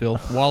 your own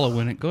filth. Wallow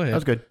in it. Go ahead.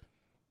 That's good.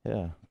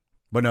 Yeah.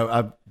 But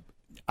no,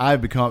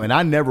 I've become, and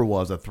I never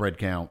was a thread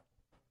count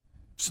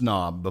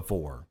snob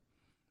before.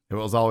 It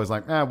was always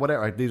like,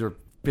 whatever. These are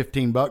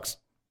 $15.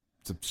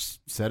 It's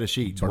a set of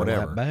sheets, Burlap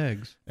whatever.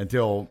 bags.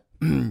 Until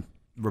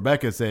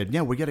Rebecca said,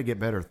 "Yeah, we got to get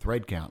better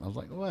thread count." I was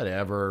like,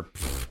 "Whatever,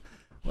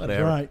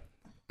 whatever." Right.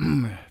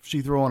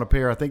 She threw on a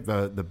pair. I think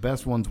the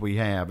best ones we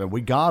have, and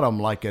we got them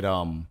like at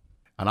and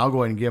I'll go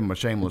ahead and give them a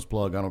shameless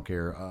plug. I don't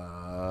care.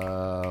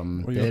 Well,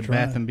 you'll Bed try.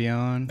 Bath and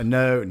Beyond.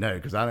 No,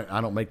 because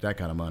I don't make that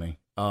kind of money.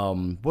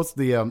 What's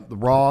the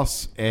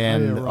Ross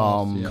and Oh, yeah,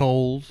 Ross, yeah.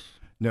 Coles.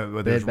 no,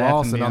 but there's Bed Bath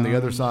Ross, and and on the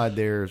other Beyond. side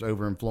there's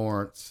over in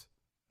Florence.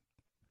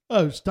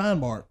 Oh,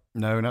 Steinbart.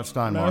 No, not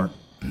Steinmart.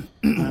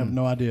 I have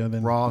no idea.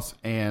 Then Ross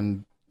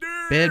and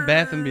Bed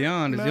Bath and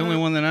Beyond is the only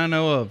one that I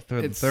know of for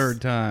the It's- third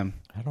time.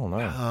 I don't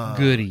know.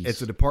 Goodies.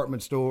 it's a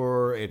department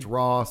store. It's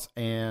Ross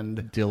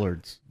and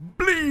Dillard's.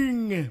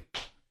 bling.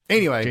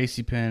 Anyway,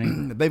 J.C.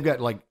 Penney. they've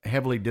got like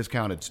heavily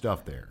discounted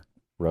stuff there.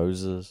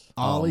 Roses.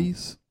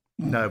 Ollie's.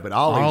 No, but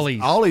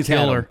Ollie's. Ollie's had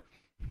Killer.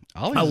 them.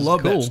 Ollie's I is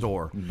love cool. that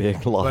store. Big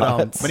But,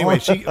 lots. but anyway,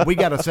 we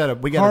got a set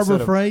of Harbor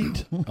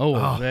Freight.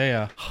 Oh,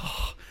 yeah.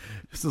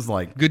 This is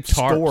like Good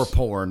store tarps.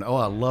 porn. Oh,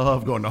 I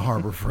love going to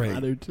Harbor I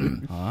Freight. do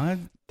too. You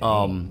ever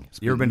been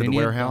to the many a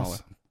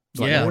warehouse?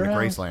 It's like Yeah. going to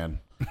Warehouse? Graceland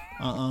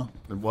Uh-uh.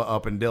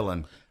 up in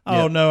Dillon.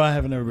 Oh no, I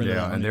haven't ever been. to Yeah,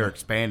 that one and they're yet.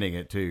 expanding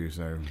it too.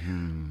 So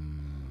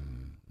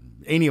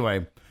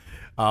anyway,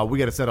 we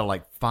got a set of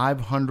like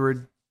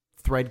 500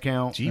 thread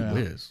count. Gee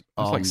whiz.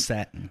 It's like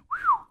satin.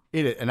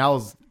 And I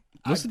was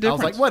What's the I was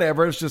like, difference?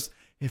 whatever. It's just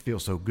it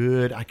feels so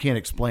good. I can't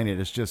explain it.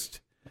 It's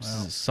just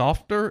Is it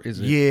softer? Is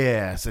it?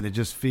 yes, and it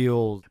just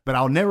feels. But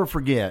I'll never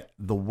forget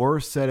the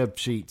worst set of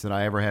sheets that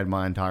I ever had in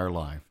my entire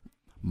life.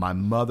 My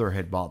mother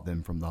had bought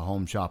them from the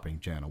Home Shopping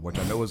Channel, which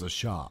I know was a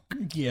shock.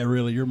 Yeah,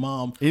 really. Your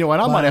mom. You know,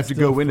 and I might buys have to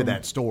go stuff into from-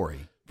 that story.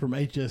 from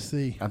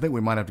HSC. I think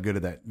we might have to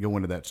go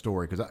into that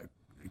story because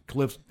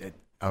Cliff's.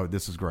 Oh,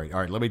 this is great.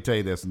 All right, let me tell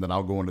you this, and then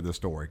I'll go into the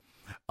story.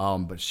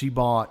 But she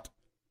bought.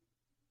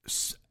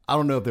 I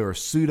don't know if they were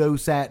pseudo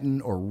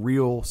satin or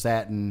real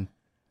satin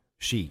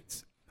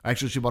sheets.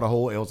 Actually, she bought a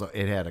whole.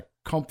 It had a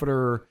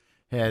comforter,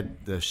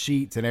 had the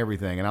sheets and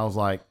everything, and I was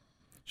like,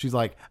 she's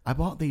like, I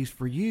bought these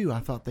for you. I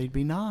thought they'd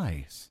be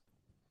nice.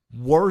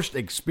 Worst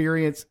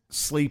experience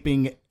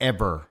sleeping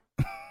ever.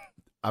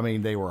 I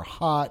mean, they were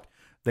hot,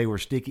 they were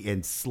sticky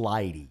and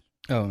slidey.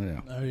 Oh,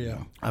 yeah. Oh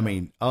yeah. I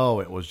mean,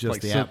 it was just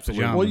Like the silk absolute.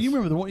 pajamas. Well, you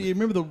remember the one? You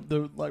remember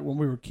the like when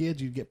we were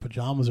kids, you'd get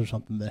pajamas or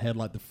something that had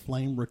like the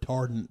flame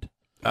retardant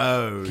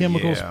Oh,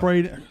 chemical yeah.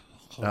 sprayed.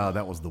 Oh,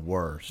 that was the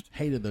worst.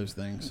 Hated those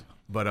things.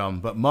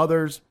 But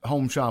Mother's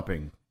Home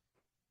Shopping.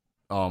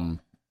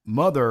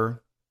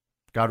 Mother,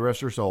 God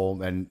rest her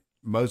soul, and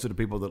most of the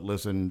people that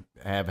listen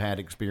have had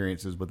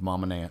experiences with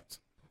Mama Nance.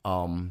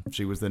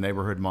 She was the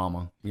neighborhood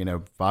mama. You know,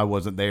 if I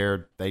wasn't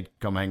there, they'd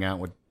come hang out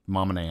with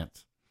Mama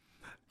Nance.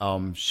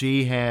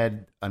 She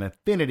had an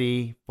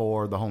affinity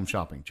for the Home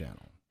Shopping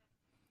Channel.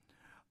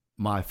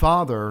 My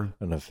father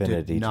An affinity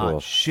did to not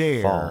a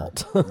share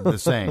fault. the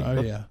same.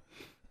 Oh yeah.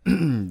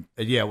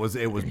 Yeah, it was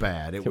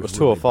bad. It was to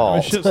really a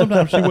fault.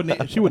 Sometimes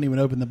she wouldn't even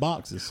open the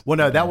boxes. Well,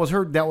 no, that was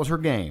her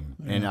game,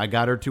 and I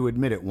got her to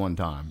admit it one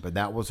time. But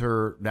that was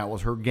her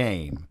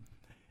game,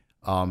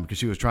 because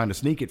she was trying to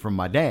sneak it from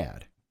my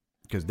dad.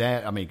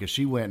 Because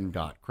she went and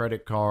got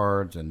credit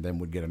cards, and then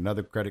would get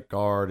another credit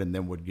card, and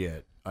then would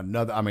get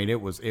another. I mean,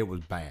 it was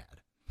bad.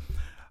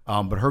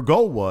 But her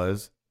goal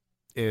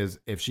is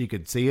if she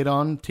could see it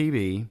on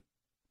TV,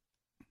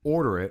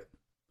 order it,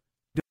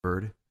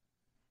 delivered,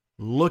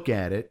 look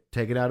at it,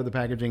 take it out of the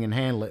packaging and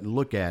handle it and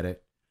look at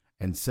it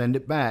and send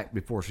it back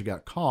before she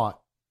got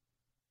caught,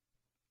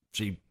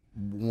 she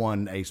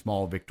won a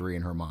small victory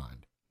in her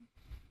mind.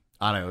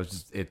 I know,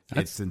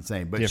 it's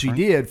insane. But different.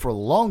 She did for a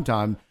long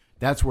time.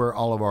 That's where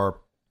all of our,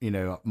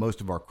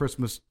 most of our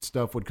Christmas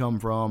stuff would come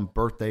from,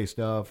 birthday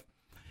stuff.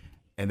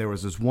 And there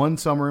was this one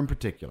summer in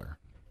particular.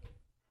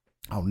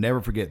 I'll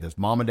never forget this.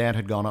 Mom and Dad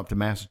had gone up to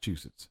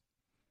Massachusetts.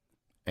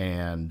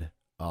 And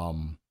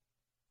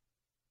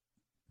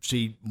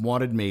she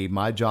wanted me,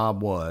 my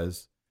job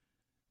was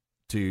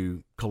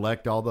to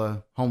collect all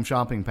the home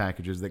shopping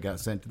packages that got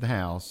sent to the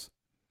house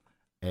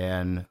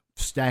and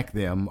stack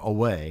them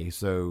away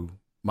so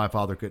my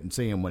father couldn't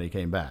see them when he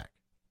came back.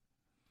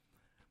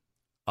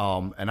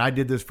 And I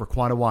did this for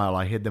quite a while.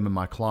 I hid them in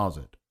my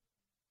closet.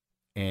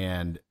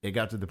 And it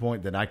got to the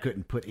point that I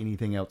couldn't put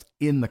anything else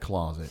in the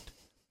closet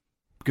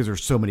because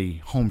there's so many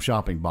home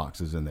shopping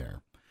boxes in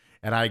there.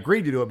 And I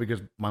agreed to do it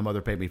because my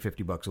mother paid me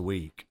 $50 a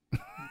week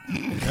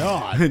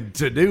God,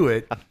 to do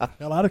it.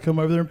 hell, I'd have come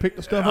over there and picked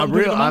the stuff up. and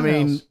took it to my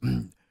house.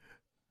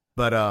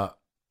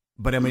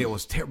 But I mean, it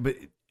was terrible. But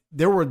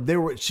there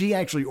were. She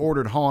actually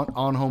ordered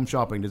on home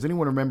shopping. Does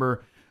anyone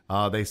remember?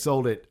 They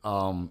sold it.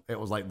 It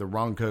was like the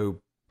Ronco,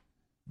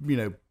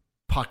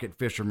 pocket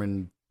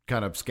fisherman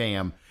kind of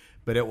scam.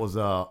 But it was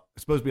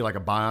supposed to be like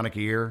a bionic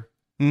ear,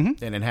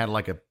 and it had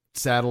like a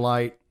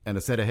satellite and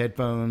a set of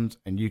headphones,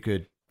 and you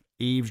could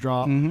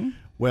eavesdrop.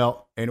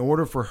 Well, in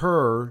order for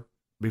her,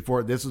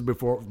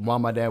 while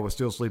my dad was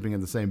still sleeping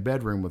in the same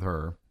bedroom with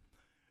her,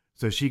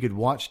 so she could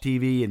watch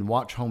TV and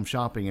watch home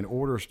shopping and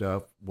order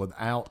stuff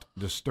without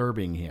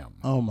disturbing him.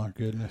 Oh my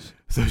goodness!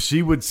 So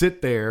she would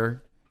sit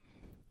there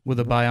with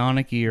a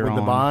bionic ear with on.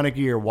 the bionic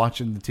ear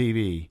watching the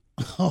TV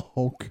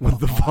Oh God! with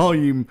the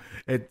volume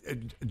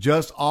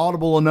just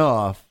audible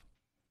enough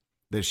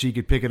that she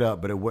could pick it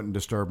up, but it wouldn't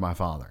disturb my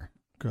father.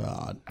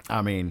 God!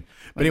 I mean,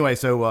 but anyway,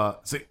 so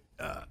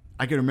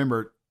I can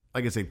remember,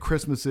 like I said,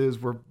 Christmases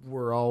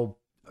were all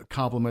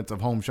compliments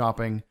of home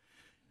shopping,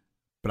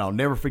 but I'll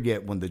never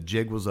forget when the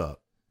jig was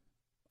up.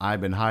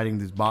 I'd been hiding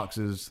these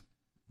boxes,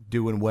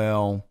 doing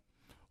well,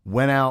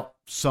 went out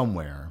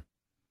somewhere,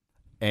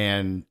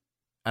 and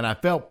I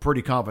felt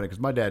pretty confident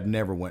because my dad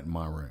never went in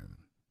my room.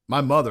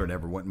 My mother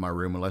never went in my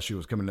room unless she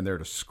was coming in there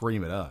to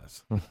scream at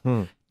us.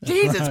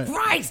 Jesus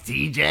Christ,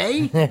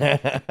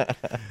 TJ!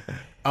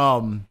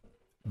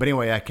 But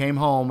anyway, I came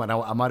home, and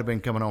I might have been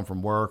coming home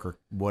from work or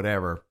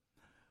whatever.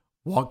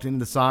 Walked in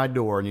the side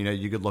door, and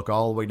you could look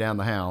all the way down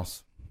the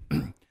house.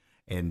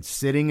 And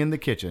sitting in the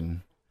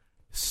kitchen,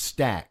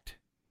 stacked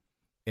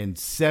in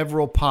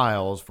several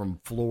piles from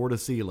floor to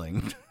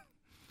ceiling,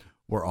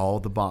 were all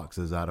the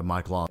boxes out of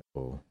my closet.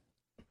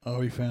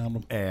 Oh, he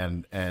found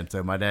them. And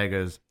so my dad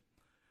goes,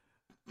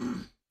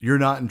 "You're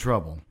not in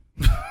trouble."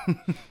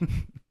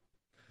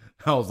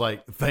 I was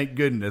like, "Thank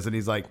goodness." And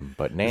he's like,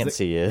 But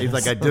Nancy is. He's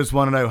like, "I just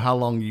want to know how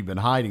long you've been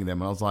hiding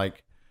them." And I was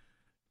like,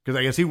 because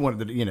I guess he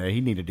wanted to,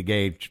 he needed to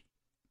gauge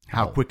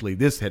how quickly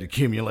this had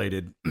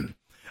accumulated.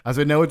 I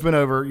said, "No, it's been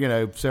over,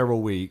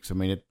 several weeks. I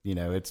mean,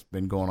 it's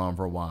been going on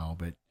for a while,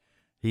 but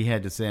he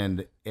had to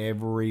send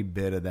every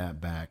bit of that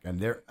back. And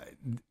they're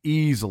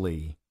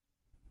easily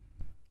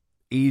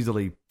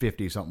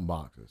 50 something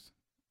boxes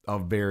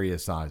of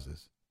various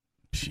sizes.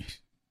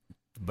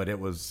 But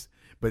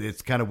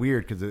it's kind of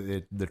weird because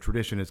the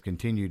tradition has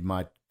continued.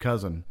 My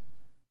cousin,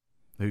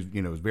 who's,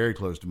 is very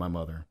close to my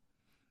mother,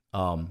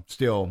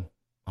 still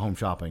home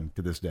shopping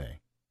to this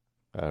day.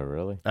 Oh,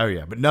 really? Oh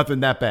yeah, but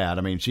nothing that bad.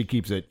 I mean, she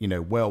keeps it,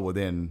 well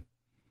within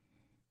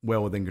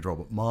control.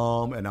 But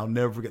Mom, and I'll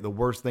never forget the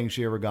worst thing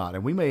she ever got.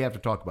 And we may have to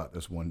talk about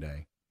this one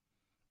day.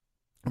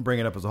 I'm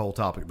bringing it up as a whole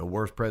topic. The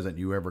worst present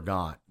you ever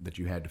got that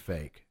you had to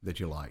fake that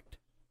you liked.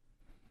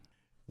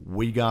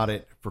 We got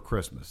it for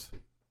Christmas.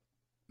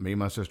 Me,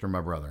 my sister, and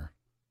my brother.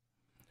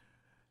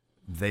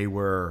 They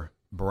were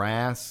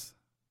brass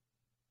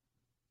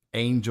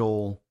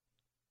angel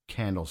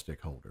candlestick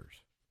holders.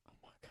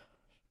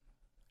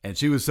 And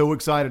she was so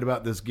excited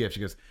about this gift. She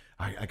goes,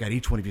 I got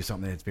each one of you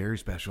something that's very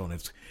special,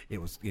 and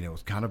it was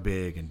kind of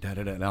big, and da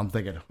da da. And I'm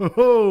thinking,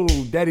 oh,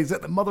 Daddy's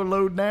at the mother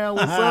load now.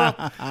 What's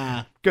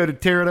up? Go to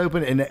tear it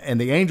open, and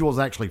the angel was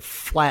actually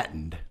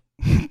flattened,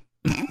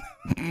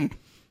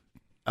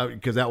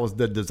 because that was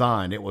the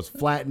design. It was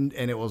flattened,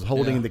 and it was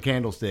holding the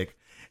candlestick.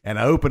 And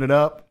I open it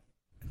up.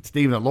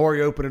 Stephen and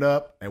Lori open it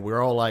up, and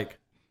we're all like,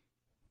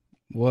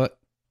 What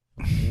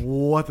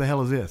the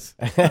hell is this?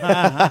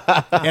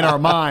 In our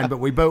mind, but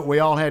we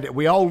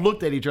all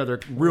looked at each other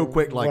real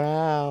quick, like,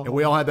 Wow. and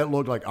we all had that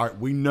look like, all right,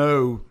 we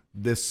know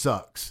this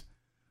sucks.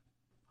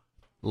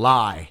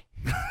 lie.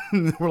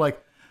 We're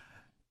like,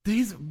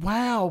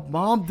 wow,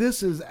 Mom,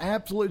 this is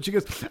absolute. She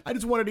goes, I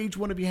just wanted each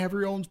one of you have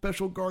your own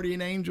special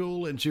guardian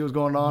angel. And she was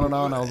going on and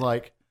on. I was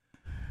like,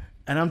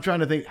 and I'm trying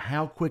to think,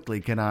 how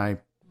quickly can I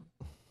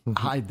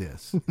hide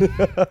this?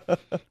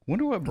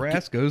 Wonder what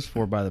brass goes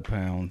for by the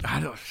pound. I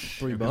don't.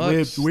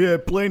 $3. We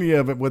had plenty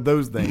of it with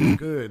those things.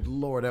 Good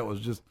Lord, that was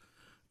just.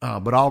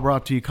 But all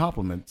brought to you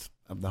compliments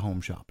of the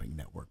Home Shopping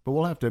Network.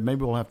 But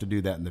maybe we'll have to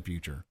do that in the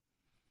future.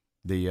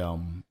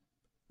 The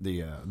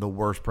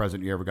worst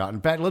present you ever got. In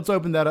fact, let's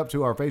open that up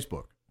to our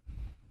Facebook,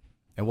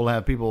 and we'll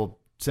have people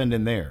send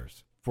in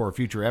theirs for a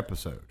future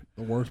episode.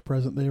 The worst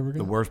present they ever got.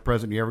 The worst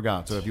present you ever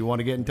got. So if you want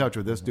to get in touch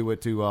with us, do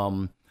it to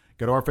go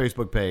to our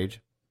Facebook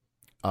page,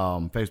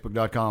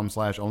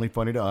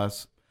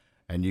 facebook.com/onlyfunnytous,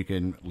 and you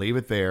can leave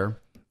it there,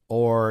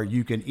 or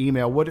you can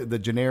email. What the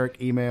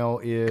generic email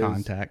is?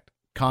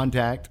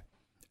 Contact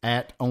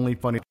at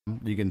onlyfunny.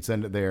 You can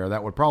send it there.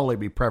 That would probably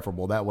be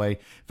preferable. That way, in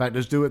fact,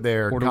 just do it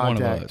there. Or to one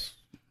of us.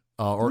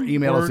 Or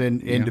email us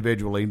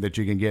individually that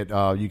you can get.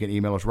 You can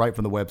email us right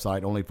from the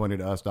website,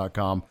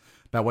 onlyfunnytous.com.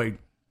 That way,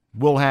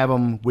 we'll have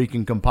them. We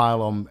can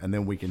compile them, and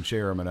then we can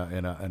share them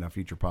in a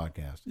future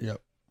podcast.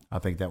 Yep. I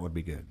think that would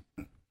be good.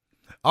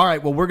 All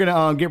right. Well, we're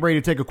gonna get ready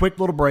to take a quick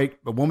little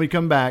break, but when we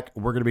come back,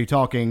 we're gonna be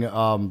talking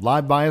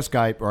live via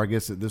Skype, or I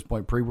guess at this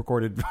point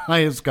pre-recorded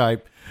via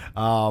Skype,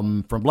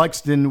 from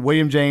Lexington.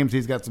 William James.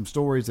 He's got some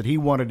stories that he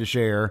wanted to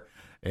share,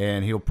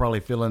 and he'll probably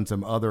fill in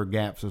some other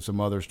gaps of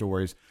some other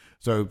stories.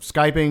 So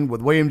Skyping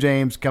with William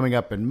James coming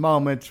up in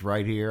moments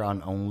right here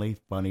on Only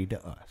Funny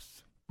to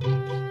Us.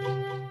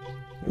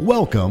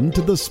 Welcome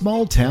to the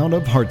small town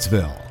of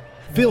Hartsville,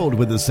 filled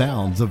with the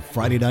sounds of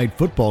Friday night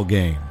football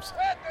games,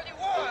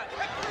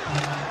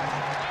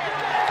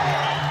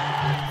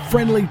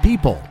 friendly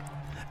people,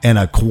 and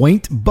a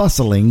quaint,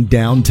 bustling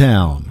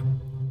downtown.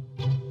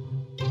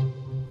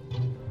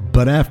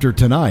 But after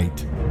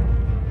tonight,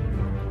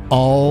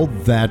 all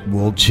that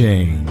will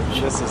change.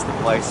 This is the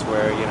place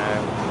where, we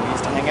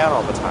used to hang out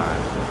all the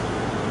time.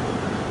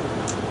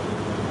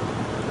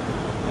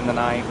 In the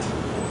night,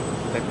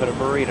 they put a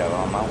burrito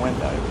on my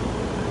window.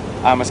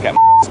 I almost got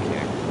my ass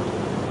kicked.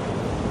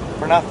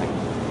 For nothing.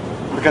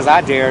 Because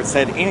I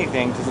said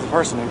anything to the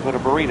person who put a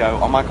burrito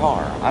on my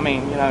car. I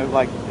mean,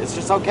 it's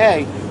just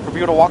okay for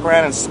people to walk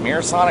around and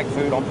smear Sonic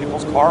food on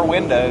people's car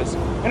windows.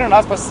 You're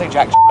not supposed to say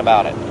jack shit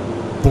about it.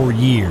 For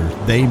years,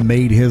 they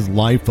made his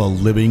life a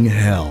living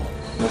hell.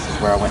 This is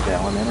where I went to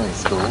elementary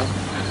school.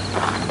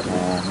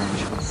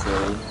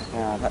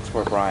 Yeah, that's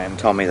where Brian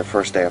told me the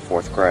first day of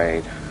 4th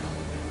grade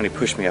when he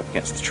pushed me up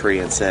against the tree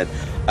and said,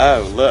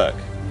 "Oh, look,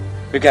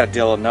 we've got to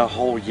deal a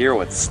whole year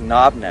with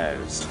snub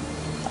nose."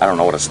 I don't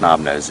know what a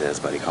snub nose is,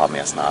 but he called me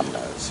a snub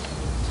nose,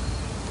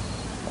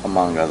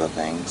 among other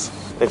things.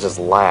 They just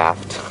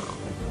laughed.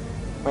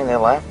 I mean, they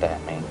laughed at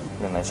me.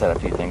 Then they said a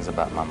few things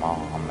about my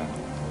mom.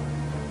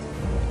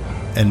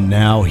 And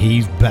now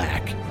he's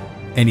back,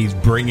 and he's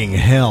bringing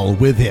hell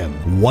with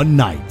him. One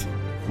night,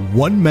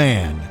 one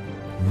man,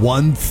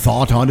 one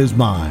thought on his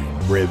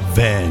mind: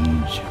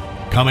 revenge.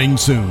 Coming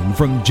soon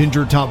from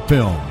Ginger Top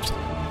Films,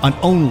 an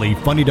Only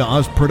Funny to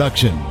Us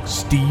production.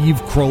 Steve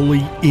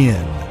Crowley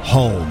in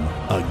Home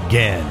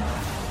Again.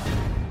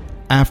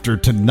 After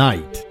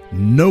tonight,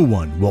 no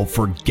one will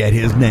forget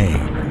his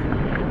name.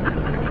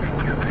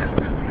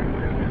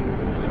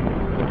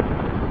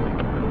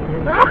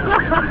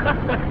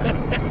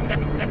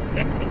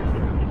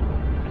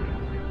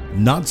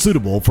 Not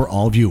suitable for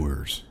all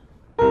viewers.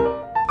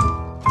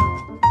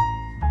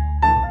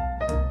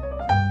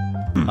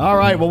 All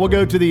right, well, we'll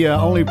go to the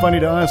Only Funny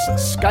to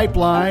Us Skype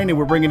line, and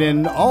we're bringing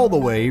in all the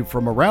way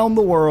from around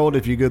the world,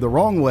 if you go the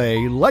wrong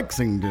way,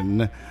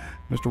 Lexington,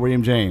 Mr.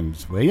 William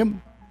James.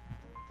 William?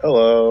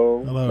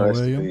 Hello. Hello, nice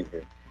William. To be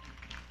here.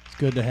 It's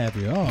good to have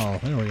you. Oh,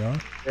 there we are.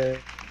 Okay.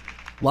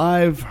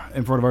 Live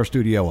in front of our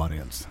studio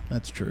audience.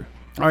 That's true.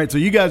 All right, so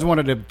you guys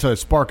wanted to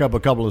spark up a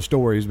couple of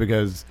stories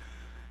because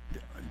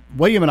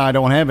William and I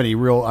don't have any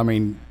real,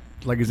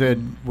 like I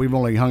said, we've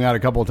only hung out a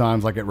couple of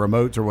times, like at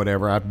remotes or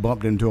whatever. I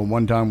bumped into him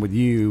one time with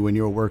you when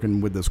you were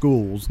working with the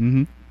schools.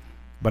 Mm-hmm.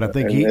 But I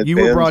think you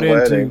were brought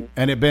into,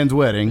 and at Ben's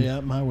wedding. Yeah,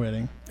 my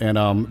wedding. And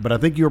but I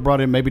think you were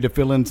brought in maybe to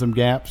fill in some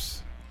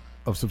gaps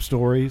of some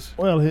stories.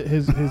 Well,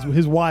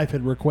 his wife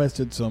had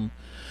requested some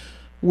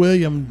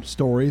William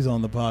stories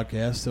on the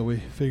podcast, so we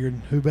figured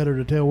who better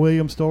to tell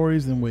William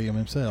stories than William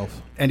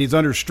himself. And he's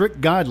under strict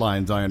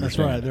guidelines, I understand. That's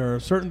right. There are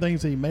certain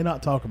things that he may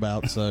not talk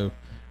about, so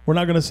we're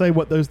not going to say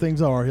what those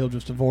things are. He'll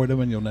just avoid them,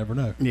 and you'll never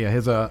know.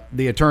 Yeah,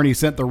 the attorney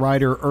sent the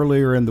writer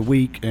earlier in the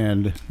week,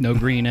 and No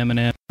green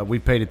M&M. we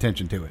paid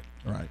attention to it.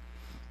 Right.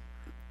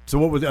 So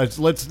what was?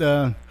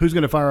 Who's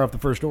going to fire off the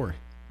first story?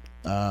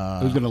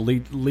 Who's going to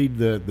lead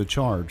the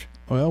charge?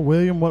 Well,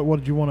 William, what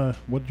did you want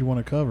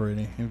to cover?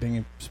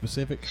 Anything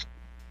specific?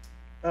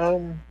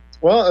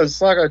 Well,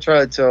 it's like I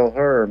tried to tell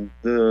her.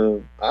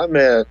 I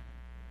met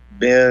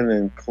Ben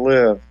and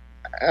Cliff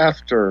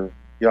after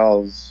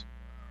y'all's,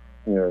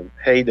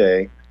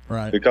 heyday.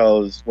 Right.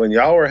 Because when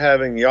y'all were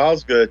having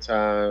y'all's good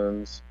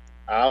times,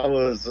 I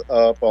was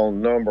up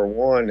on number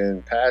 1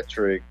 in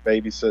Patrick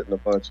babysitting a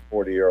bunch of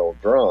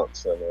 40-year-old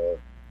drunks in a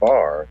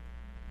bar.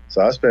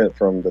 So I spent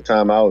from the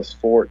time I was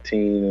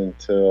 14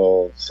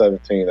 until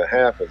 17 and a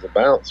half as a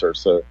bouncer.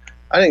 So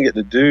I didn't get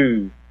to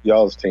do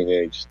y'all's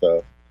teenage stuff.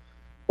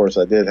 Of course,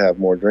 I did have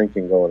more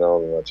drinking going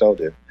on than what y'all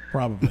did.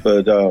 Probably.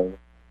 But,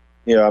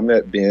 I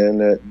met Ben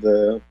at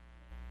the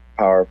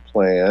power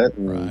plant.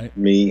 And Right.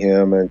 Me,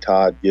 him, and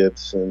Todd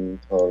Gibson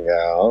hung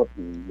out.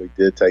 And we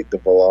did take the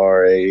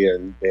Volare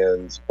and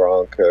Ben's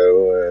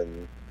Bronco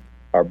and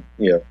our,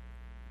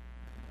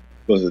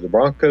 was it the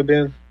Bronco,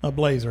 Ben? A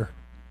Blazer.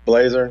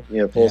 Blazer,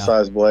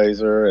 full-size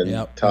Blazer, and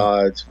Yep.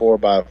 Todd's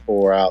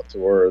 4x4 out to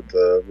where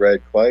the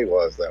red clay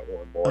was that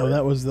one morning. Oh,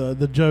 that was the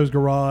Joe's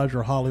Garage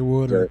or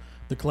Hollywood or Right.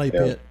 the clay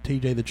Yeah. pit,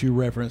 TJ, that you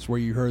referenced, where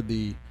you heard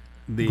the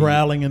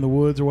growling in the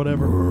woods or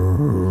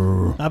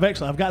whatever.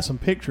 I've got some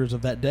pictures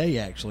of that day.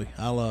 Actually,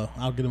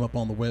 I'll get them up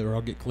on the web, or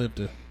I'll get Cliff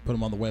to put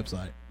them on the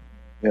website.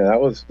 Yeah,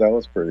 that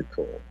was pretty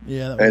cool.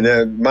 Yeah, that was, And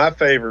then my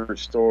favorite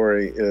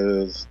story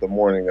is the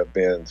morning of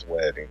Ben's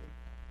wedding.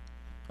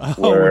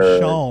 with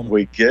Sean.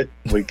 We get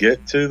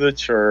to the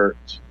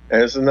church.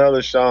 And it's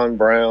another Sean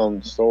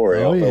Brown story.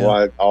 Oh, I don't know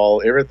why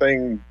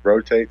everything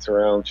rotates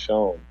around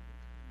Sean.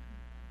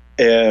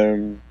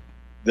 And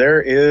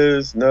there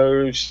is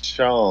no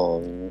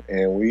Sean,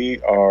 and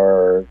we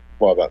are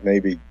about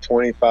maybe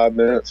 25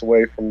 minutes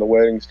away from the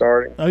wedding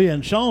starting. Oh yeah,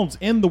 and Sean's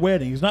in the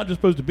wedding. He's not just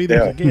supposed to be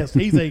there as a Yeah. guest.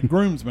 He's a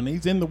groomsman.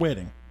 He's in the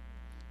wedding.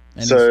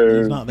 And So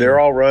he's not there. they're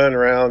all running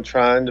around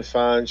trying to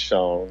find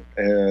Sean,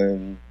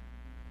 and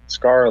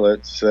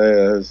Scarlett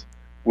says,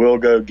 "We'll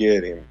go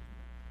get him."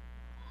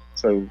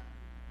 So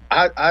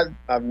I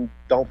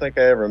don't think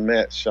I ever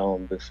met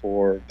Sean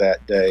before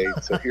that day.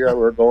 So here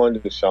we're going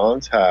to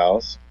Sean's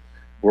house.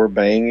 We're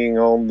banging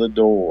on the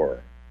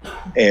door,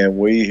 and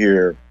we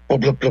hear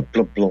blump, blump, blump,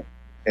 blump, blump.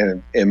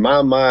 And in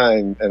my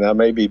mind, and I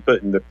may be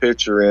putting the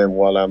picture in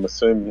what I'm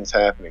assuming is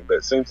happening, but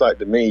it seems like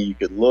to me you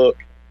could look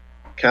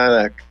kind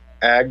of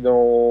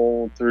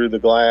diagonal through the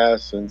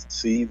glass and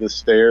see the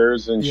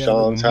stairs in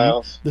Sean's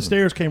house. The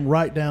stairs came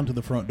right down to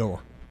the front door.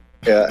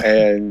 Yeah,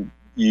 and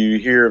you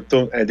hear,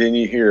 and then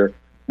you hear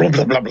blah,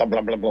 blah, blah, blah,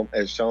 blah, blah, blah,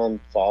 as Sean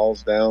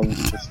falls down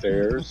the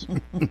stairs.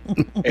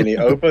 And he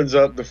opens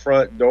up the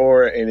front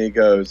door and he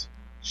goes,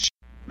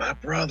 "My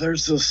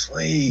brother's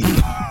asleep."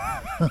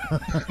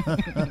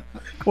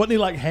 Wasn't he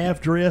like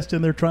half dressed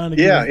in there trying to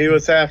Yeah, he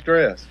was half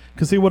dressed.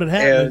 Because see what had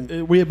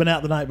happened, we had been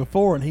out the night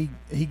before, and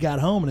he got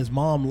home, and his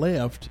mom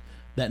left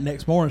that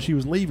next morning. She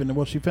was leaving,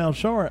 and she found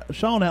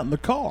Sean out in the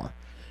car,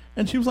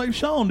 and she was like,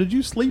 "Sean, did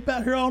you sleep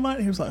out here all night?"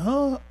 And he was like,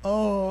 "Huh?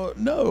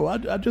 No,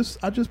 I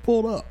just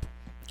pulled up."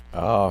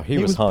 Oh, he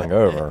was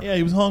hungover. Yeah,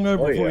 he was hungover.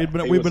 Oh, before yeah. we'd He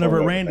been was over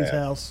at hungover Randy's bad.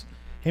 house.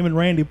 Him and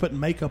Randy putting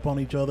makeup on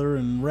each other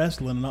and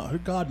wrestling, and all,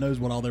 God knows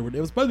what all they were doing.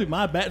 It was supposed to be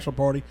my bachelor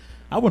party.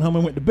 I went home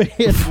and went to bed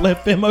and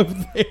left them over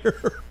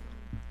there.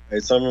 Hey,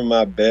 some of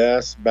my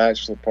best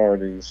bachelor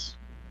parties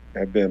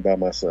have been by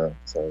myself.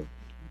 So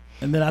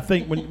And then I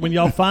think when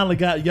y'all finally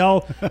got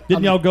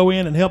didn't y'all go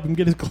in and help him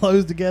get his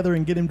clothes together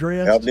and get him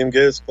dressed? helped him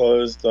get his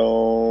clothes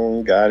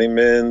on, got him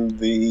in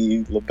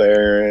the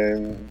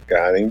LeBaron,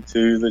 got him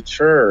to the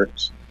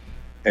church,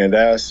 and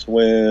that's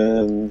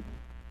when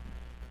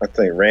I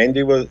think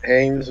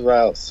Haynes was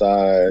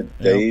outside,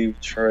 Yep. Dave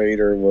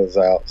Trader was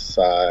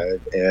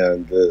outside,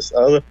 and this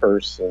other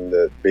person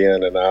that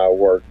Ben and I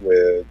worked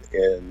with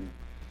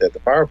at the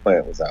power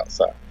plant was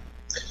outside.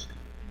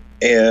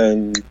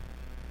 And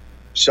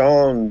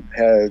Sean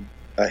had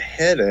a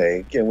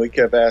headache, and we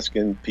kept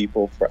asking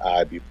people for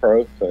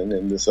ibuprofen,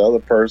 and this other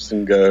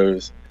person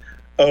goes,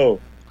 "Oh,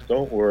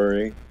 don't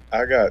worry,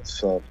 I got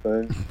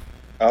something.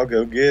 I'll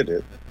go get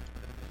it."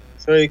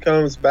 So he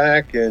comes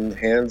back and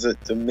hands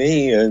it to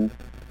me, and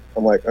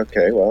I'm like,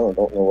 "Okay, well, I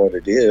don't know what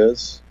it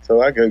is."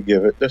 So I go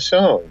give it to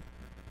Sean.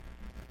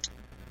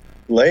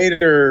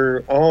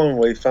 Later on,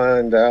 we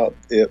find out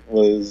it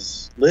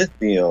was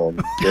lithium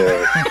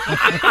that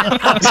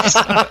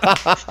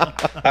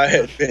I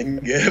had been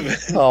given.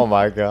 Oh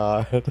my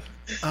god.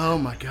 Oh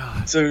my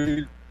God. So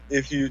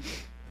if you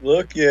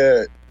look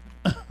at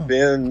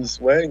Ben's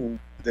wedding,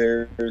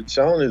 there,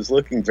 Sean is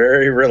looking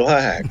very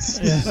relaxed.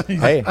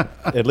 Hey,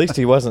 at least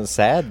he wasn't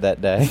sad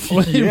that day.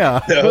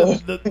 Yeah. No.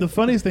 But the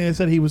funniest thing, they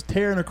said he was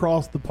tearing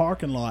across the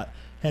parking lot,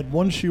 had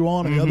one shoe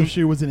on and the other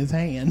shoe was in his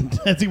hand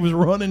as he was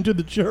running to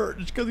the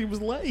church because he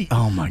was late.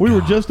 Oh, my We were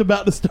God. just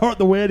about to start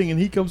the wedding, and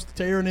he comes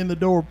tearing in the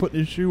door, putting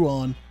his shoe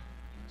on.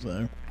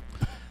 So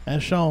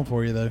that's Sean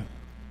for you, though.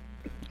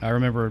 I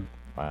remember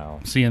Wow.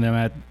 seeing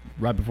them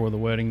right before the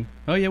wedding.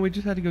 Oh yeah, we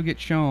just had to go get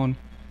Sean.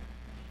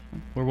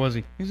 Where was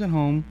he? He's at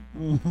home.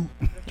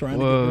 Trying to get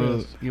Whoa.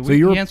 dressed. Yeah, So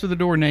you're- he answered the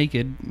door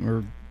naked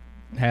or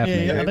half Yeah,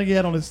 naked. I think he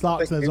had on his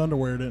socks and his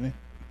underwear, didn't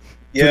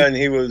he? Yeah, and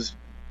he was,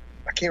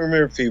 I can't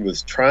remember if he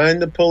was trying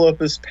to pull up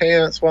his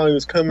pants while he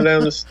was coming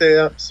down the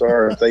steps,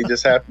 or if they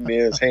just happened to be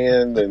in his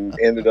hand and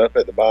ended up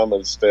at the bottom of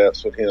the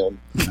steps with him.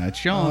 That's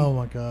Sean. Oh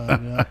my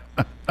God!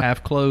 Yeah,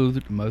 Half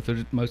clothed most of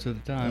the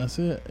time. that's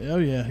it. Oh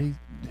yeah,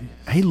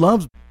 He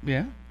loves.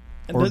 Yeah.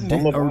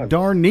 And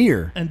darn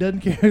near. And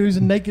doesn't care who's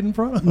naked in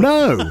front of him.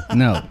 No.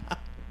 No.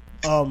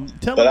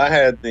 But I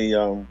had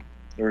the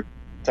we were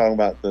talking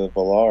about the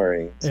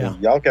Volare. So Yeah.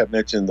 y'all kept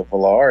mentioning the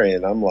Volare,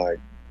 and I'm like,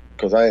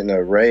 because I didn't know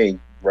Ray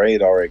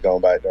had already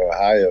gone back to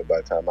Ohio by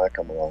the time I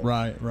come along.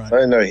 Right. So I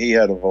didn't know he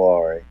had a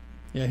Volare.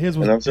 Yeah, his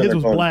And I'm was sitting there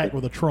going, black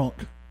with a trunk.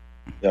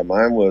 Yeah,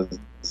 mine was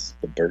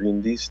the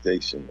Burgundy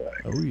station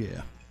wagon. Oh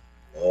yeah.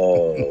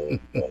 Oh,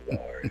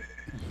 Volare.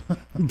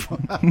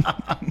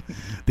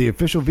 The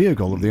official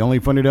vehicle of the Only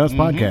Funny to Us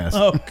podcast.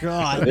 Oh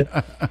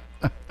God.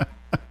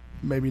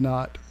 Maybe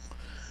not.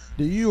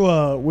 Do you,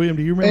 William?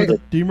 Do you remember?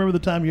 Do you remember the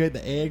time you ate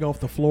the egg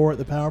off the floor at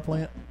the power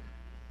plant?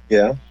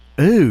 Yeah.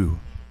 Ooh.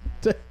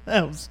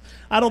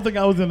 I don't think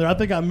I was in there. I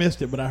think I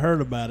missed it, but I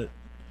heard about it.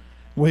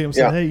 William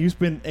said, Yeah. "Hey, you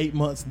spend 8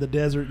 months in the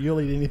desert.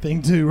 You'll eat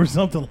anything too, or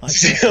something like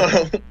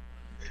that."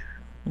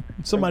 I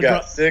Somebody got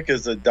dropped. sick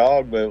as a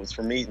dog, but it was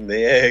from eating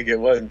the egg. It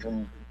wasn't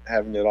from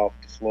having it off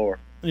the floor.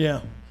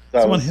 Yeah.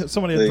 That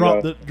Somebody was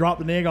had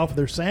dropped an egg off of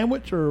their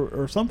sandwich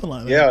or something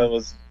like that. Yeah, it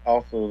was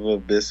off of a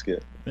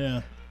biscuit.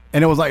 Yeah.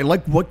 And it was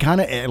like what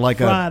kind of egg? Like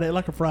Fried egg,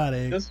 like a fried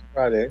egg. Just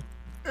fried egg.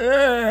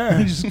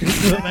 You just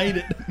scooped it and ate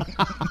it.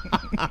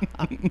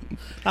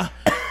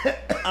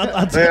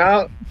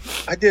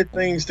 I did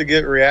things to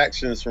get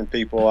reactions from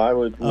people. I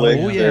would lick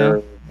yeah.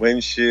 their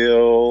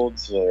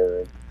windshields,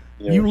 or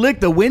You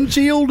licked the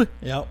windshield?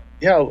 Yep.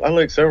 yeah, I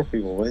licked several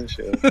people's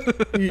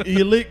windshields.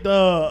 You licked.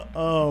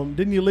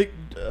 Didn't you lick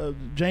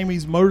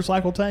Jamie's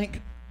motorcycle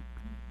tank?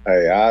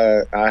 Hey,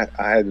 I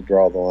had to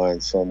draw the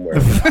line somewhere.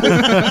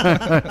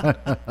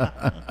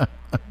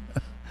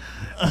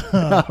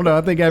 I don't know.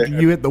 I think after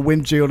you hit the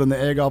windshield and the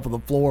egg off of the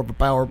floor of a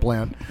power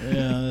plant,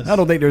 Yeah. I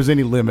don't think there's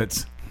any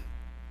limits.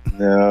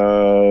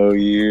 No,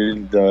 you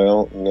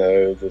don't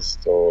know the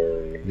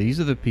story. These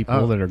are the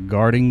people that are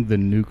guarding the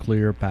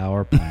nuclear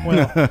power plant.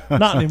 Well,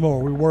 not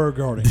anymore. We were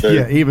guarding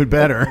Yeah, even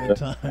better. at the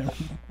time.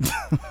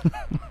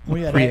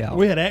 we Free had out.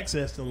 we had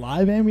access to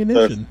live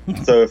ammunition.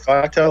 So if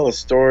I tell a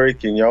story,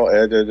 can y'all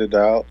edit it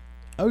out?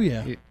 Oh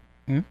yeah.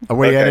 Are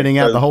we Okay, editing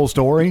out so- the whole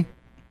story?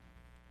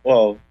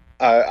 Well,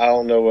 I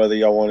don't know whether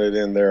y'all want it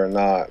in there or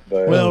not,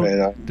 but Well,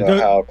 and I don't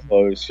know how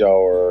close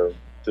y'all are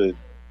to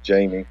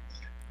Jamie.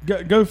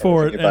 Go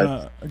for it.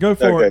 Go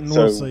for it, and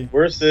so we'll see.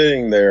 we're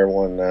sitting there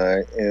one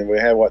night, and we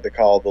had what they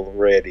call the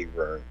ready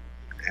room.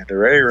 And the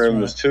ready room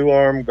was 2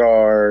 armed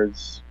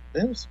guards.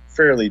 It was a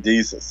fairly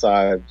decent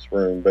sized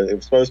room, but it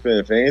was supposed to be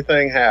if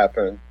anything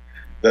happened,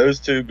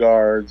 those 2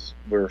 guards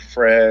were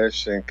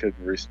fresh and could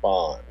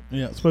respond.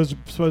 Yeah, supposed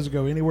to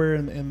go anywhere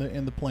in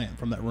the plant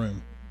from that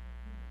room.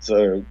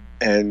 So,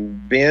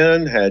 and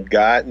Ben had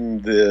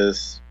gotten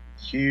this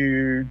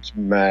huge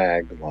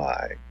mag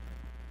light,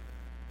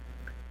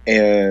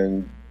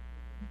 and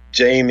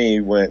Jamie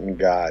went and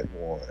got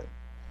one.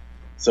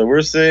 So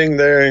we're sitting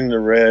there in the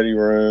ready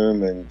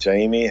room, and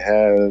Jamie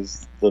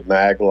has the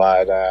mag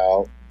light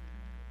out,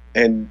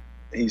 and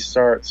he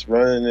starts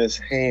running his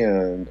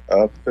hand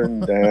up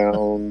and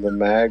down the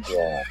mag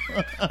light.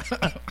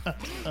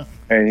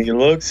 And he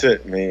looks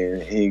at me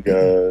and he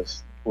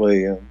goes,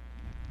 "William,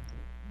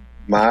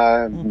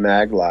 my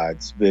mag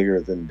light's bigger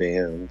than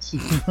Ben's."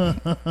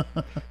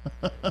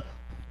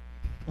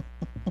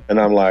 And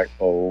I'm like,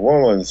 "Oh,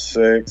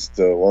 116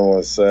 to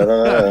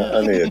 117.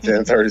 I need a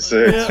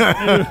 1036.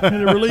 Yeah,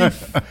 in a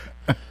relief.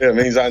 It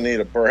means I need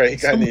a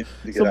break. I need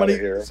to get out of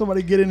here."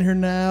 Somebody get in here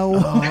now.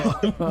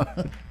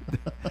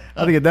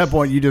 I think at that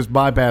point you just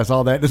bypass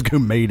all that. Just go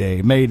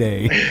Mayday,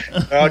 Mayday.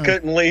 I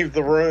couldn't leave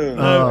the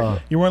room.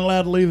 You weren't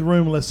allowed to leave the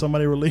room unless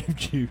somebody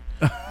relieved you.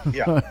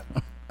 Yeah.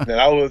 And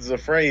I was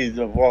afraid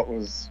of what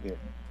was.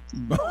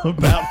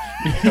 About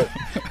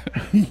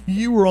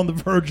you were on the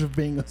verge of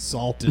being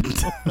assaulted.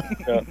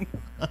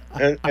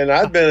 And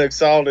I'd been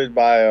assaulted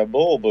by a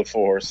bull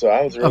before, so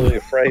I was really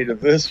afraid of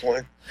this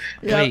one.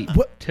 Yeah, Wait,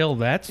 tell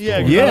that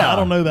story. I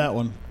don't know that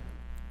one.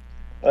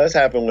 This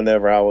happened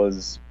whenever I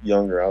was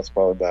younger. I was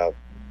probably about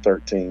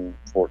 13,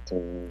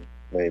 14,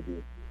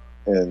 maybe.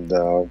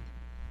 And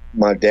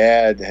my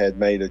dad had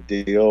made a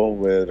deal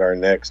with our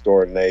next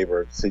door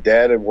neighbor. See,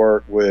 Dad had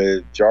worked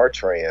with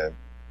Jartran,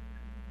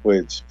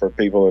 which for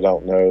people who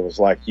don't know, was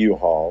like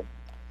U-Haul.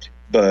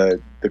 But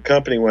the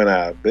company went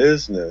out of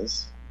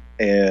business,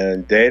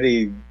 and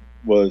Daddy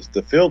was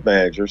the field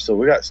manager, so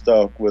we got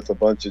stuck with a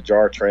bunch of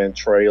Jartran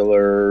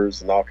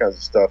trailers and all kinds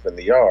of stuff in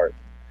the yard.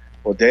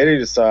 Well, Daddy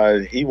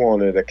decided he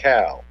wanted a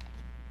cow.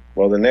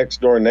 Well, the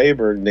next door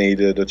neighbor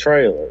needed a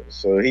trailer,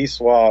 so he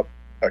swapped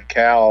a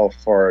cow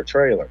for a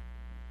trailer.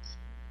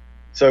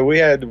 So we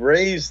had to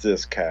raise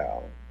this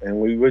cow, and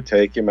we would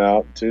take him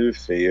out to the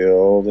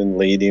field and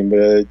lead him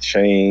with a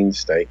chain,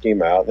 stake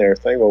him out and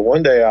everything. Well,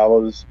 one day I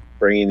was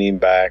bringing him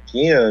back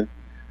in,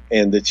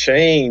 and the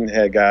chain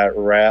had got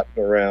wrapped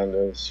around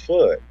his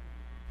foot.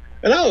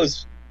 And I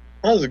was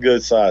a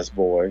good-sized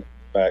boy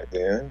back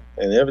then,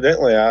 and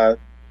evidently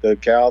the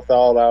cow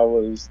thought I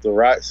was the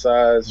right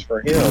size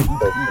for him.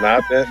 But when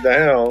I bent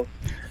down,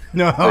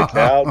 the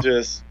cow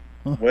just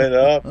went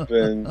up,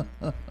 and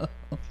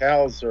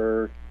cows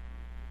are,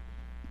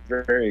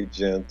 very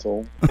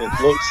gentle.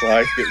 It looks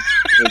like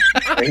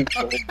it's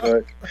painful,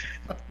 but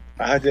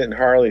I didn't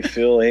hardly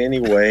feel any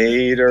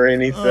weight or Oh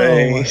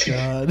anything. my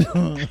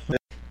God.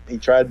 He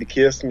tried to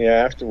kiss me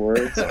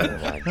afterwards.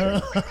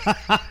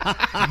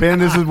 Ben,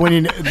 this is when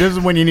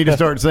you need to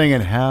start singing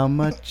 "How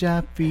Much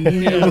I Feel."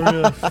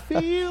 Yeah,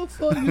 feel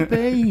for you,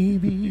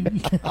 baby.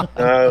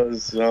 I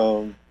was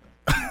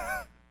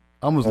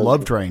Almost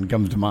 "Love Train"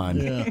 comes to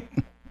mind. Yeah. it's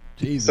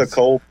Jesus. a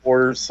Cole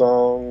Porter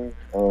song.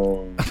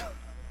 No,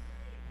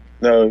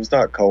 it was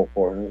not Cole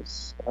Porter. It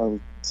was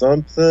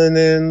something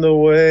in the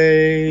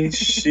way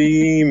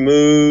she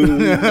moves.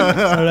 Oh,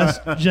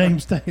 that's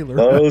James Taylor.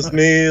 Loves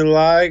me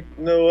like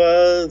no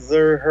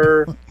other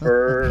her.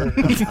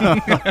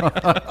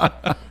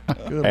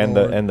 Good And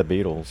Lord. the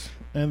Beatles.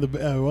 And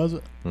the was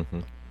it? Mm-hmm.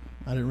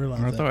 I didn't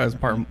realize I that. thought it was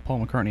part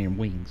Paul McCartney and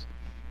Wings.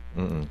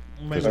 Mm-mm.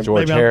 Maybe, Because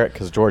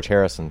George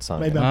Harrison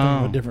sung maybe it. I'm thinking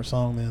of Oh. a different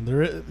song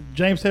then.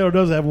 James Taylor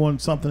does have one,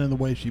 something in the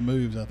way she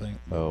moves, I think.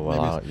 Oh Maybe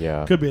well, it's-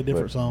 yeah. could be a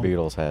different but song.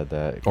 Beatles had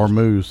that. Or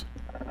 "Moose,"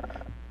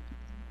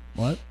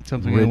 What?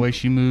 Something in the way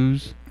she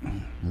moves.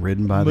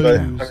 ridden by the But I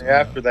cows. mean,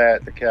 after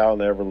that, the cow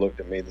never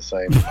looked at me the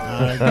same.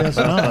 I guess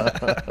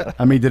not.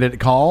 I mean, did it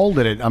call?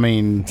 Did it? I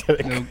mean,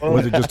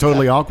 was it just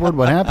totally awkward?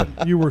 What happened?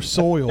 You were It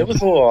soiled.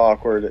 was a little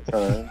awkward at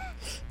times.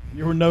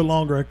 You were no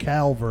longer a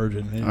cow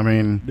virgin. It I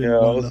mean, didn't Yeah,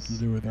 want it was- nothing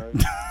to do with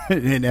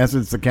it. in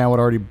essence, the cow had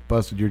already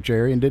busted your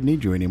cherry and didn't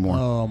need you anymore.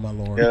 Oh my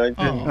Lord! Yeah, he,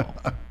 didn't,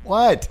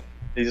 What?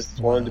 he just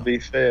wanted to be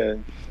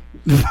fed.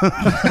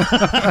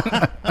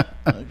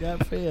 I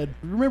got fed.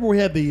 Remember we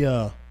had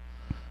the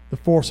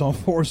force on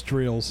force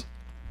drills.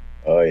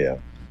 Oh yeah.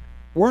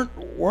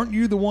 Weren't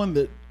you the one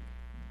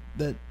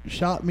that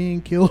shot me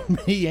and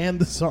killed me and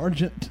the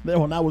sergeant that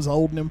when I was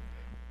holding him?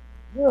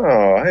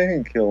 No, I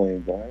didn't kill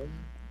anybody.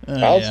 I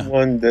was Yeah. the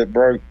one that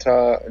broke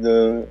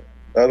the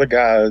other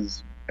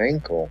guy's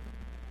ankle.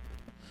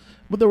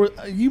 But there were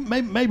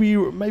maybe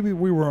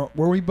we were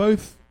we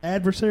both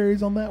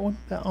adversaries on that one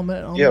on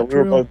that Yeah, that we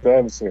were drill? both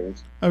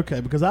adversaries. Okay,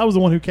 because I was the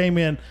one who came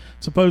in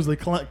supposedly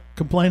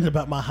complaining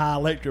about my high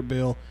electric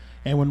bill,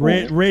 and when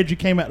Reggie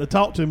came out to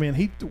talk to me,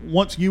 and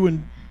once you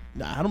and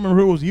I don't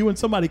remember who it was, you and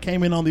somebody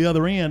came in on the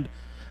other end,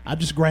 I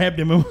just grabbed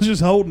him and was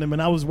just holding him,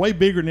 and I was way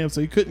bigger than him,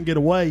 so he couldn't get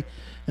away,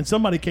 and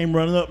somebody came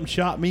running up and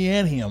shot me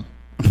and him.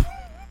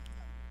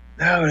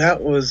 No,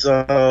 that was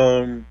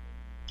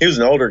he was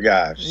an older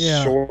guy,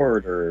 Yeah.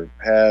 shorter,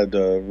 had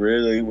a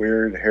really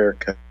weird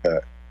haircut. I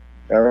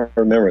don't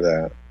remember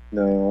that.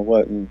 No, I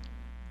wasn't.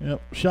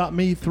 Yep, shot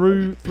me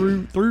through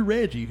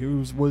Reggie,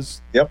 who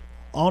was Yep.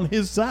 on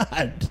his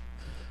side.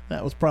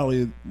 That was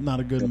probably not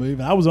a good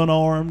move. I was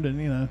unarmed,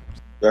 and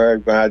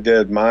When I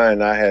did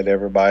mine, I had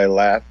everybody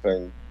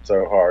laughing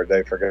so hard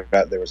they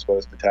forgot they were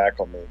supposed to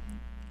tackle me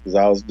because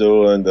I was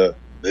doing the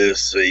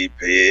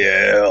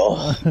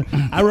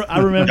CPL. I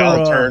remember.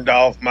 Y'all turned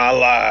off my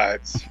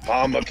lights.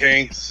 Mama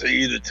can't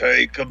see to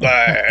take a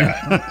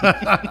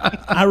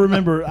bath. I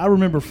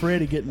remember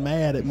Freddie getting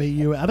mad at me.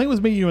 I think it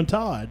was me, you, and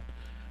Todd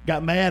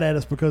got mad at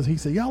us because he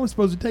said y'all were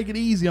supposed to take it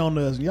easy on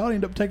us, and y'all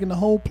ended up taking the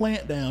whole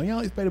plant down.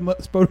 Y'all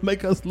supposed to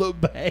make us look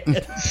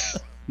bad.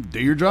 Do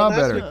your job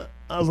Well, better.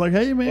 I was like,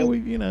 hey man,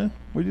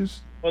 we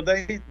just Well,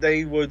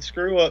 they would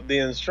screw up the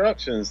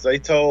instructions. They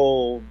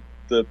told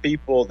the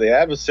people, the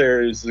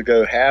adversaries, to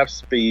go half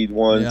speed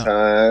one Yeah.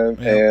 time,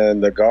 Yeah.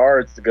 and the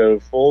guards to go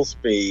full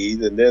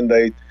speed, and then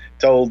they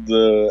told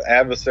the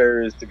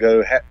adversaries to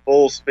go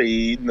full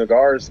speed, and the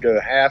guards to go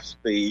half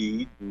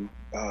speed.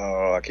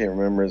 Oh, I can't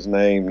remember his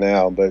name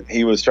now, but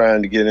he was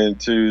trying to get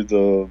into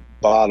the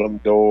bottom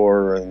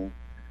door, and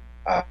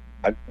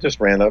I just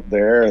ran up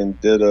there and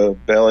did a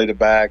belly to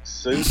back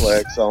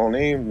suplex on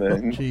him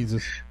and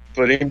Jesus.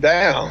 put him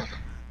down.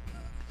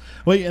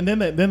 Well, and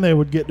then they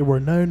would get to where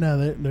there's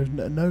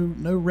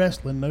no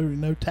wrestling,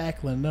 no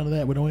tackling, none of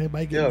that. We don't want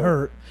anybody getting Yeah.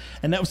 hurt,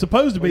 and that was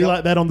supposed to be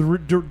like that on the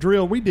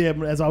drill we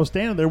did. As I was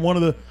standing there, one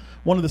of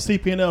the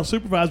CPNL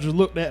supervisors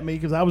looked at me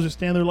because I was just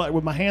standing there like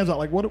with my hands out,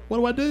 like what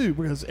do I do?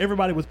 Because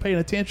everybody was paying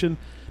attention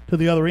to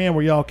the other end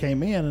where y'all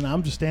came in, and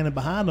I'm just standing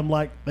behind them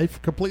like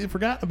they've completely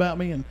forgotten about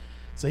me. And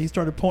so he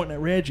started pointing at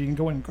Reggie and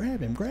going,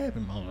 grab him.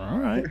 I was like, all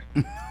right.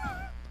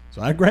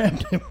 So I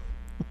grabbed him.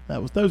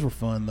 Those were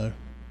fun though.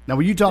 Now,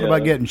 when you talked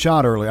about getting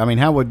shot earlier, I mean,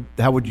 how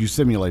would you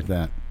simulate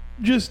that?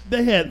 Just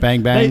they had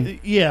Bang,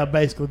 bang? yeah,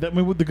 basically. I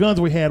mean, with the guns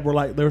we had were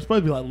like they were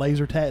supposed to be like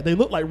laser tag. They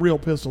looked like real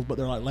pistols, but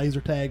they're like laser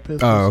tag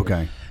pistols. Oh,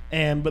 okay.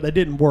 But they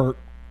didn't work.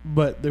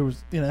 But there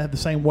was had the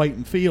same weight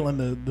and feel, and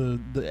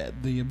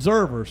the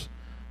observers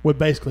would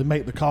basically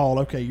make the call.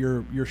 Okay,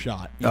 you're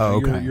shot.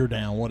 You're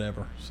down.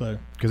 Whatever. So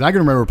Because I can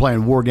remember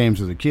playing war games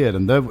as a kid,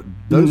 and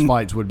those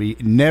fights would be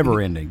never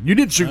ending. You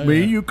did shoot me.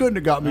 yeah. You couldn't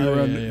have got me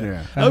around.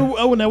 yeah.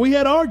 Oh, now we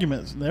had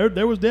arguments.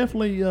 There was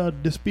definitely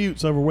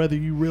disputes over whether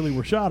you really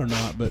were shot or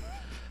not. But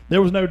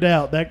there was no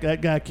doubt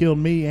that guy killed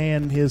me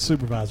and his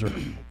supervisor.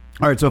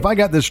 All right, so if I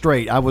got this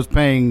straight, I was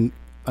paying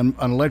an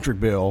electric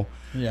bill,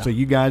 Yeah. so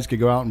you guys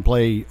could go out and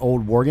play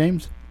old war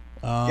games.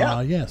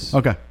 Yes.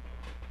 Okay.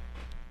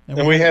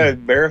 And we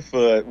had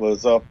Barefoot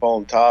was up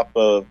on top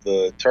of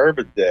the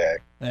turbine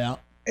deck, Yeah.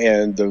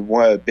 And the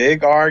one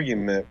big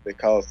argument,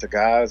 because the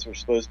guys were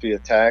supposed to be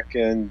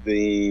attacking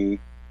the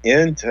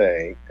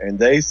intake, and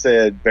they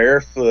said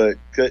Barefoot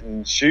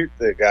couldn't shoot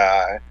the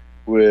guy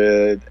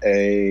with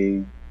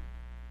a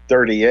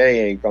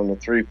 38 on the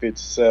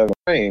 357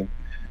 frame,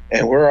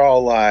 and we're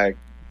all like,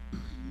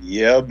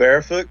 "Yeah,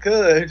 Barefoot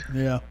could."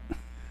 Yeah.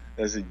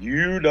 I said,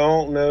 "You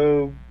don't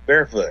know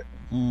Barefoot."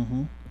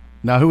 Mm-hmm.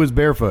 Now, who was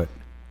Barefoot?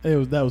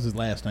 That was his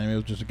last name. It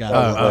was just a guy.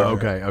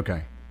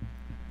 Okay.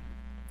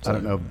 I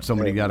don't know if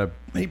somebody got a...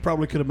 He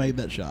probably could have made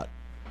that shot.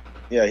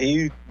 Yeah,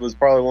 he was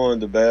probably one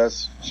of the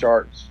best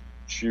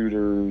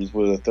sharpshooters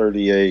with a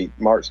 38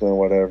 marksman or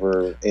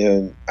whatever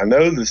in, I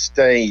know, the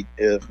state,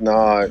 if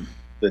not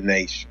the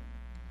nation,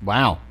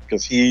 Wow.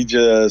 because he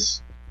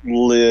just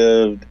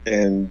lived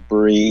and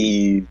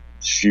breathed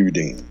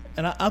shooting.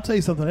 And I'll tell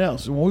you something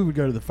else. When we would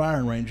go to the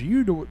firing range,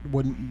 you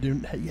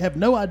have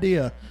no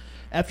idea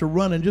after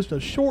running just a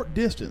short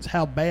distance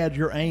how bad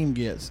your aim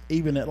gets,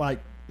 even at like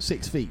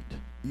 6 feet.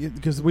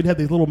 Because we'd have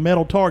these little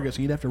metal targets,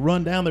 and you'd have to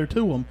run down there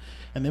to them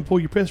and then pull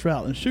your pistol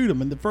out and shoot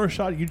them. And the first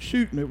shot you'd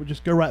shoot, and it would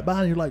just go right by,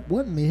 and you're like,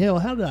 what in the hell?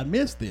 How did I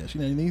miss this?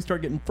 And then you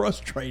start getting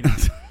frustrated.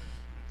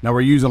 Now, we're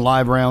using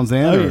live rounds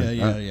then? Oh,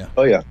 or- yeah.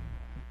 Oh, yeah.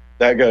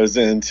 That goes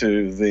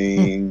into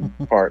the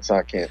parts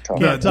I can't talk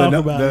Can't about.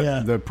 talk about,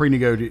 yeah. The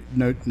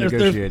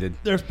pre-negotiated.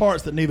 There's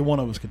parts that neither one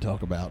of us could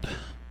talk about.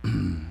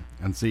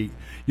 And see,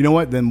 you know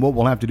what? Then what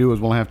we'll have to do is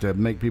we'll have to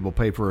make people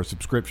pay for a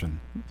subscription.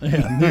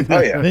 Yeah. Oh,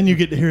 yeah. Then you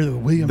get to hear the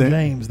William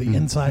James, the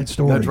inside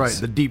stories. That's right.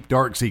 The deep,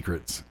 dark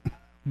secrets.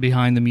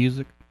 Behind the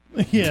music.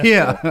 Yeah.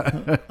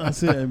 Yeah.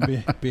 That's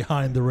it.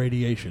 Behind the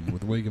radiation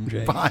with William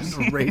James. Behind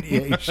the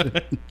radiation.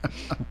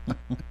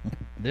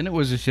 Then it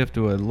was a shift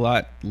to a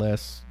lot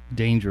less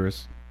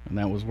dangerous, and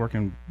that was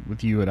working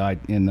with you at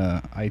in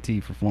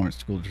IT for Florence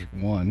School District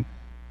 1.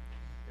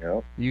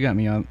 Yeah. You got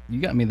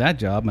me that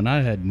job, and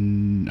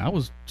I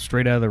was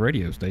straight out of the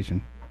radio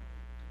station.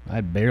 I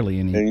had barely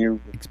any And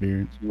you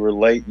experience. were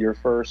late your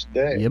first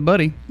day. Yeah,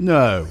 buddy.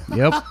 No.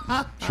 Yep,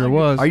 sure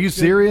was. Are you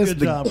serious?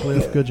 Good job,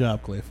 Cliff. Good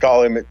job, Cliff.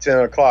 Call him at 10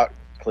 o'clock,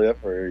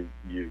 Cliff, are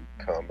you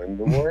coming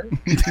to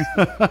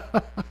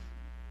work?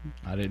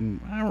 I don't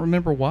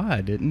remember why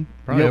I didn't.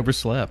 Probably Yep.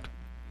 overslept.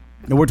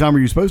 And what time were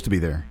you supposed to be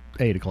there?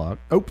 8 o'clock.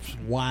 Oops.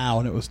 Wow,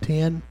 and it was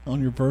 10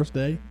 on your first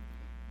day?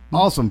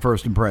 Awesome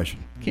first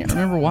impression. Can't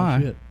remember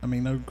why. Shit. I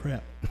mean, no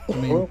crap. I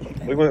mean, Well,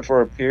 we went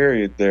for a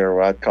period there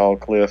where I'd call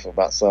Cliff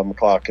about 7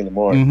 o'clock in the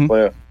morning. Mhm.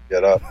 Cliff,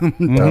 get up.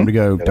 Time to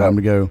go. Get Time up.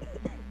 to go.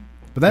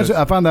 But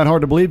I find that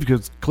hard to believe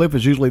because Cliff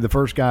is usually the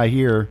first guy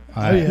here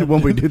yeah.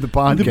 when we do the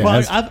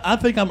podcast. I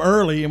think I'm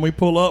early, and we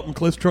pull up, and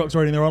Cliff's truck's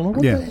already there. I'm like,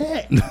 what Yeah.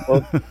 the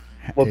heck?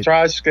 Well,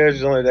 try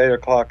scheduling at 8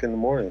 o'clock in the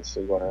morning and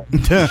see what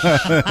happens.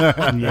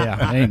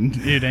 Yeah,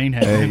 it ain't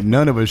Hey, happening.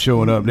 none of us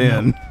showing up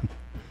then.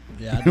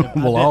 Yeah,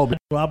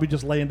 I'll be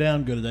just laying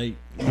down good at 8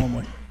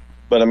 normally.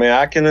 But, I mean,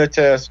 I can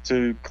attest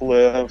to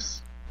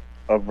Cliff's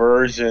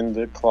aversion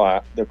to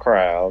the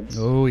crowds.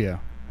 Oh yeah.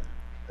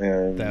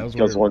 And That was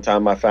because weird. one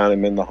time I found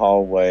him in the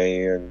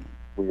hallway, and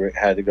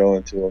had to go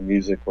into a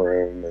music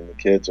room, and the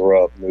kids were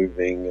up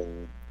moving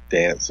and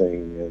dancing,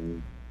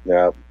 and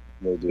yeah,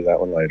 we'll do that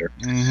one later.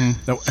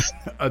 Mm-hmm.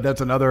 No, that's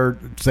another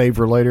save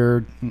for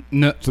later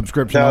No,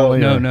 subscription No,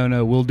 only. or-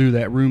 no. We'll do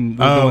that room.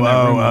 We'll go Oh, in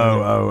that room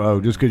later.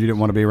 oh! Just because you didn't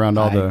want to be around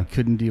all I the.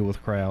 couldn't deal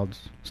with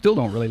crowds. Still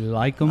don't really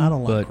like them. I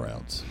don't like but,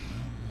 crowds.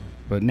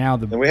 But now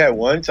the And we had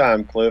one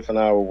time, Cliff and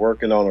I were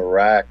working on a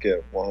rack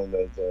at one of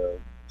the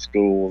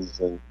schools,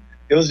 and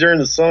it was during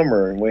the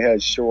summer, and we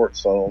had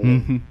shorts on.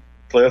 Mhm.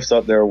 Cliff's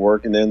up there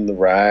working in the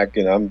rack,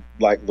 and I'm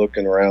like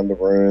looking around the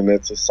room.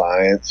 It's a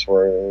science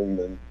room,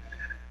 and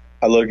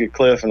I look at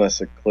Cliff and I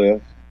said,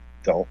 "Cliff,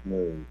 don't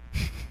move."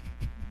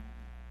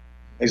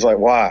 He's like,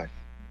 "Why?"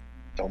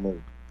 "Don't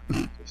move."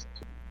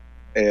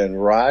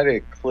 And right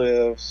at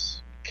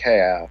Cliff's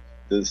calf,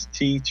 this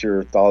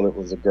teacher thought it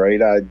was a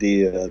great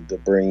idea to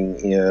bring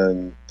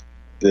in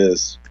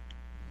this.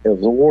 It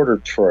was a water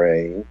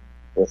tray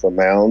with a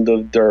mound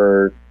of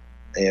dirt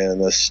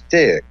and a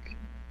stick.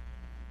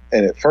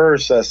 And at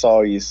first, that's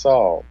all you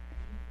saw.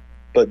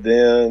 But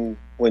then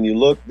when you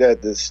looked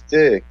at the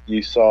stick,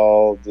 you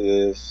saw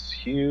this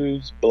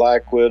huge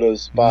black widow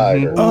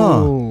spider.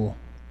 Oh.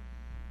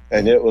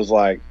 And it was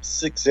like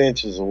 6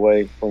 inches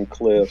away from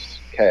Cliff's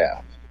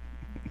calf.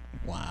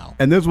 Wow.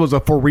 And this was a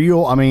for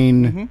real. I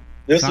mean,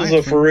 This Science is a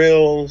room. for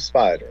real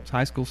spider. It's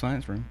high school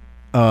science room.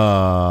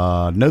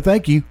 no,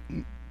 thank you.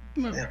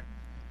 Well,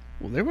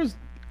 there was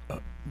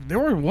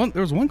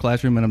one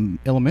classroom in an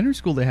elementary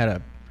school that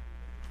had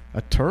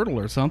a turtle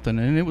or something,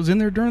 and it was in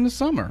there during the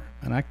summer,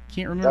 and I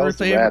can't remember That was if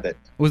the they rabbit.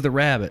 It was the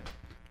rabbit.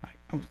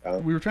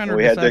 We were trying to.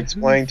 We had to decide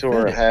explain to who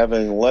her fed it.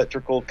 having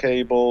electrical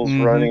cables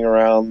Mhm. running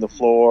around the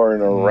floor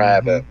and a Mhm.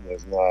 rabbit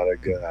was not a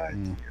good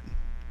idea.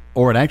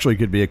 Or it actually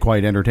could be a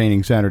quite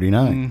entertaining Saturday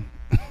night, Mm.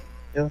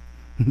 Yeah.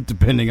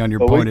 depending on your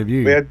But point of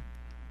view.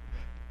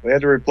 We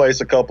had to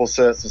replace a couple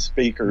sets of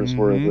speakers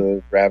where Mhm.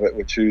 the rabbit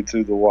would chew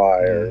through the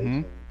wires.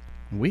 Mhm.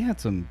 We had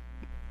some.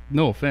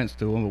 No offense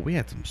to them, but we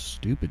had some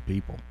stupid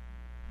people.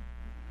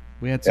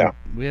 We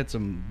had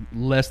some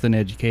less than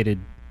educated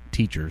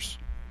teachers.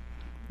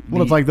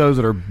 Well, it's like those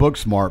that are book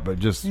smart, but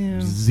just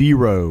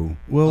zero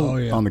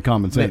on the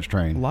common sense A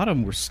train. lot of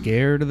them were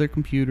scared of their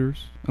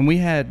computers. And we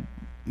had,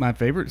 my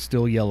favorite,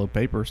 still yellow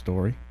paper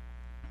story.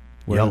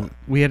 Where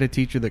we had a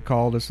teacher that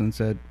called us and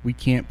said, we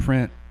can't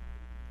print,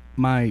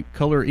 my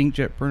color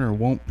inkjet printer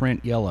won't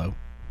print yellow.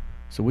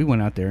 So we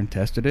went out there and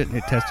tested it.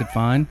 It tested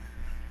fine.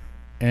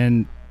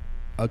 And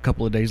a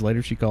couple of days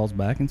later, she calls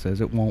back and says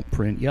it won't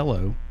print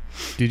yellow.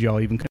 Did y'all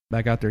even come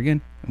back out there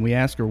again? And we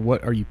asked her,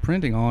 what are you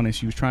printing on? And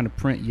she was trying to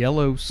print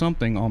yellow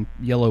something on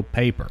yellow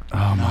paper.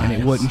 Oh, my. And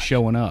it wasn't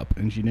showing up,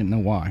 and she didn't know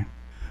why.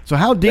 So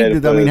how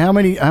deep how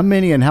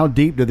many and how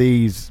deep do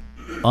these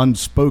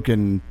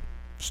unspoken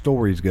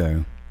stories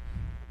go?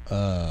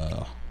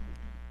 The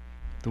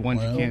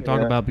ones you can't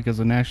talk about because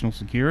of national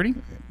security?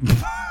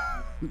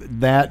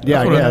 That's what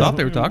I thought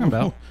they were talking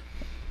about.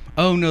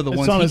 Oh no, the It's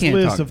ones on he his can't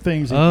list talk. of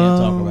things he can't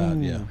talk about.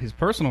 Yeah. His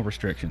personal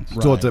restrictions.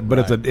 So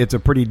it's a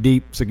pretty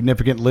deep,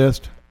 significant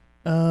list.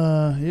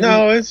 Yeah.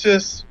 No, it's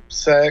just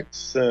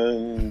sex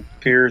and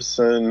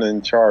Pearson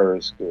and charter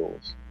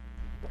schools.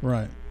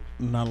 Right.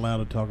 Not allowed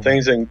to talk about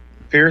Things in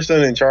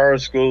Pearson and charter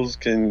schools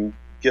can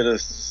get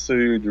us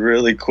sued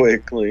really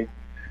quickly,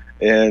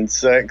 and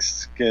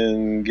sex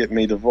can get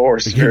me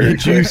divorced You very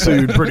get you quickly.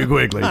 sued pretty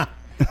quickly.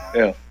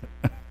 Yeah.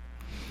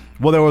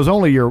 Well, there was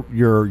only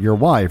your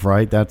wife,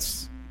 right?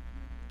 That's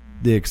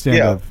the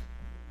extent of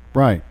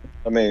right.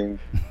 I mean,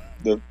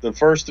 the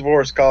first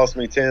divorce cost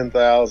me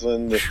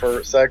 $10,000.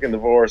 The second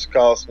divorce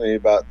cost me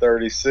about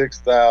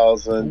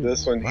 $36,000.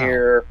 This one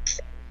here,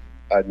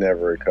 I'd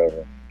never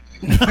recover.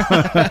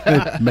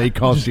 It may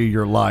cost you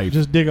your life.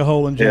 Just dig a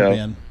hole and jump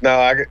in. No,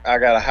 I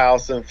got a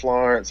house in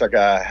Florence. I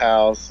got a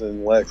house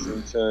in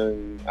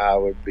Lexington. I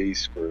would be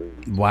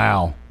screwed.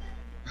 Wow.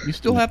 You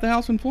still have the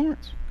house in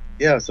Florence?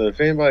 Yeah, so if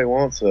anybody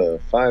wants a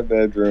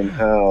 5-bedroom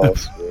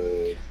house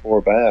with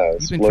 4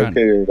 baths You've been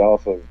located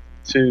off of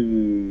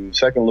 2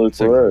 Second Loop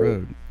Second Road.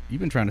 Road. You've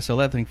been trying to sell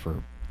that thing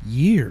for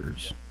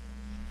years.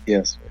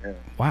 Yes, we have.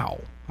 Wow.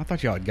 I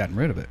thought y'all had gotten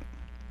rid of it.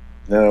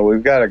 No,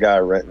 we've got a guy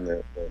renting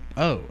it, but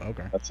Oh,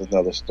 okay. that's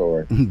another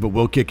story. But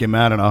we'll kick him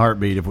out in a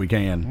heartbeat if we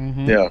can.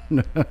 Mm-hmm.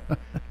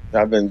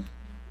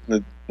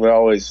 Yeah. We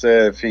always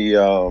say if he,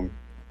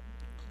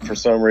 for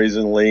some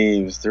reason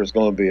leaves, there's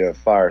going to be a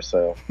fire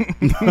sale.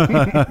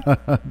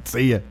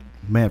 See ya.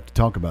 May have to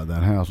talk about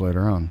that house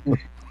later on.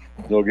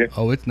 You'll get.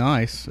 Oh, it's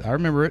nice. I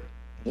remember it.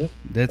 Yeah.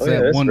 That's Oh, yeah,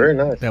 that it's one. very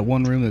nice. That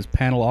one room that's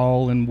panel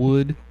all in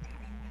wood.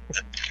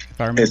 If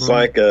I remember, It's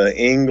like an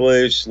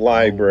English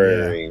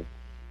library.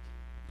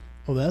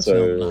 Oh, that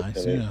So sounds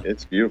nice. I mean, Yeah.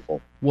 it's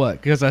beautiful.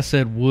 What? Because I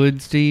said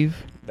wood, Steve.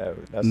 No,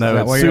 that's No,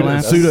 that why you're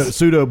it's laughing?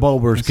 pseudo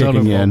bulbers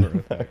kicking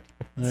in.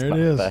 There it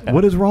is.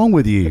 What is wrong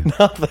with you?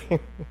 nothing.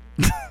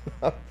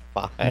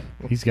 Fine.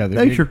 He's got the.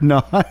 No, you're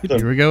not.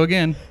 Here we go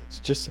again. It's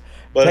just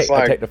But it's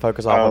like, take the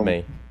focus off of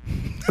me.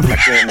 I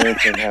can't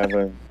mention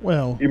having.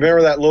 Well, You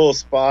remember that little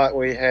spot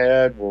we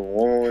had where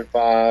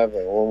 115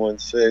 and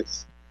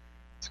 116?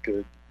 It's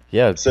good.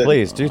 Yeah, So-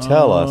 please do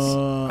tell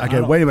us. Okay,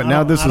 wait a minute.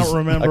 Now I don't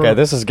remember. Okay,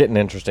 this is getting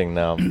interesting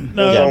now.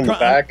 No, It's I'm on the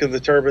back of the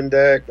turbine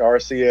deck,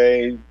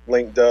 RCA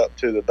linked up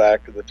to the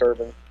back of the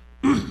turbine.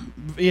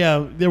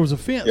 Yeah, there was a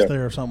fence Yeah.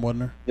 there or something, wasn't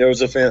there? There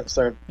was a fence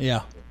there.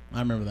 Yeah, I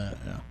remember that.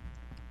 Yeah.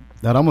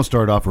 That almost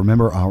started off.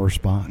 Remember our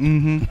spot?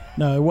 Mm-hmm.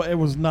 No, it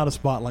was not a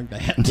spot like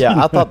that.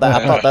 Yeah, I thought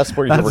that's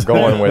where you were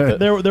going with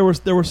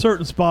it. There were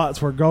certain spots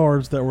for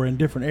guards that were in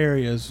different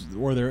areas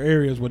where their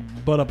areas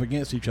would butt up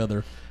against each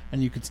other,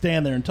 and you could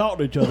stand there and talk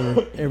to each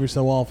other every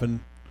so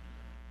often,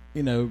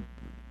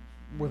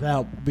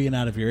 without being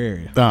out of your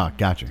area. Ah,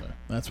 gotcha. So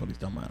that's what he's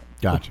talking about.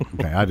 Gotcha.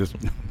 Okay, I just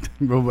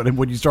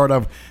when you start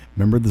off,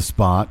 remember the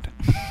spot?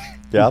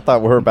 Yeah, I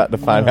thought we were about to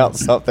find out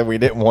something we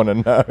didn't want to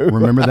know.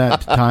 Remember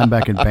that time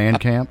back in band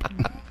camp?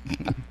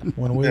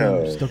 When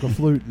William No. stuck a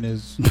flute in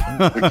his. We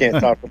can't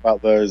talk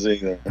about those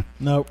either.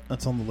 Nope,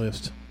 that's on the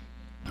list.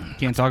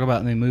 Can't talk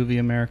about in the movie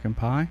American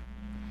Pie.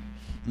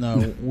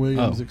 No,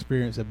 William's Oh.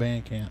 experience at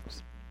band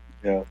camps.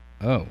 Yeah.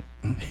 Oh,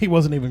 He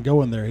wasn't even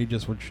going there. He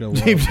just would show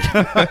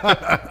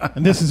up.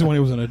 And this is when he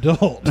was an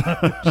adult.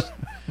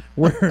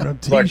 Wearing a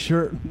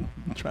T-shirt,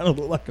 trying to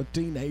look like a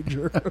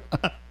teenager.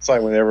 It's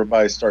like when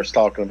everybody starts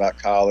talking about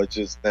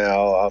colleges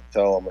now, I'll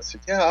tell them, I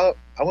said, yeah,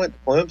 I went to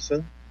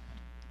Clemson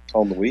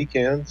on the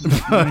weekends.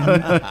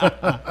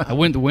 I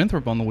went to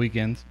Winthrop on the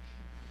weekends.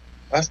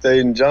 I stayed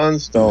in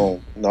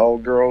Johnstone, an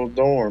all-girl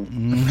dorm.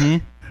 Mm-hmm.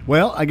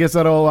 Well, I guess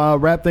that'll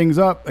wrap things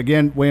up.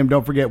 Again, William,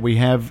 don't forget we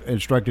have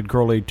instructed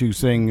Curly to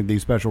sing the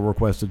special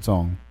requested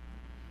song.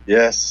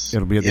 Yes.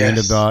 It'll be at the end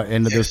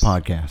of this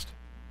podcast.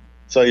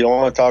 So you don't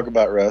want to talk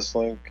about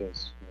wrestling?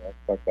 Because I can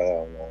talk about that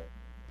all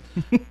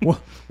night.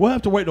 We'll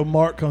have to wait till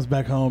Mark comes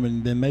back home,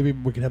 and then maybe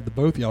we can have the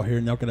both of y'all here,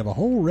 and y'all can have a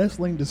whole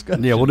wrestling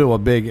discussion. Yeah, we'll do a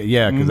big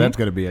because that's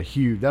going to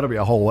be that'll be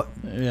a whole.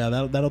 Yeah,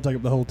 that'll take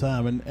up the whole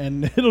time,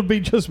 and it'll be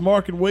just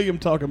Mark and William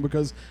talking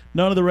because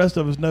none of the rest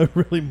of us know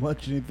really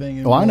much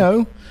anything. Oh, I anymore.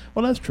 know.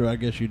 Well, that's true. I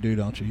guess you do,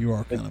 don't you? You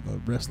are kind of a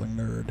wrestling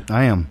nerd.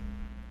 I am.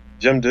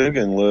 Jim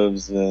Dugan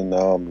lives in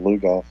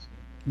Lugoff.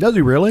 Does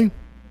he really?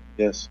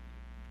 Yes.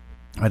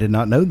 I did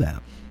not know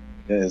that.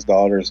 Yeah, his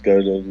daughters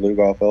go to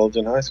Lugoff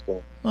Elgin High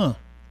School. Huh.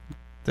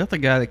 Is that the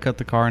guy that cut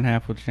the car in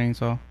half with a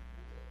chainsaw?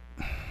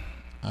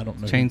 I don't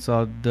know.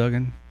 Chainsaw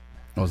Duggan?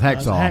 It was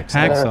Hacksaw.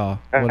 Hacksaw.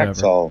 Whatever.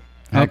 Hacksaw.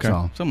 Okay.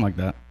 Hacksaw. Something like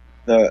that.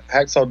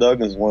 Hacksaw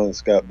Duggan's one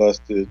that's got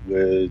busted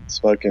with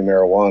smoking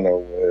marijuana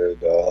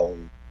with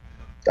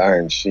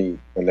Iron Sheik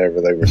whenever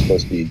they were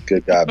supposed to be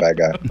good guy, bad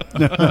guy.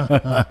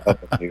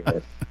 Up in New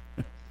York.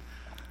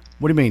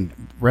 What do you mean?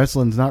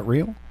 Wrestling's not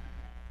real?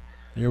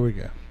 Here we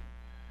go.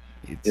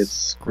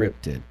 It's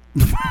Scripted.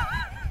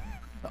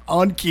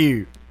 On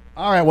cue.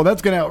 All right, well,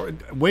 that's going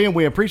to... William,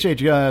 we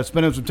appreciate you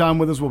spending some time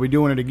with us. We'll be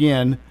doing it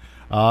again.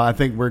 I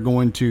think we're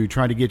going to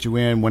try to get you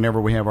in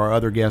whenever we have our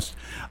other guest,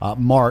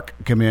 Mark,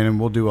 come in, and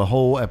we'll do a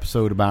whole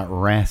episode about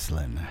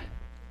wrestling.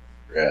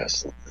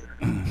 wrestling.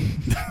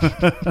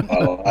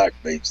 I like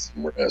me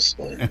some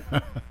wrestling.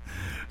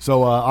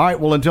 So, all right,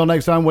 well, until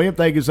next time, William,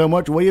 thank you so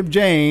much. William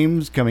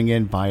James coming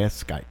in via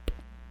Skype.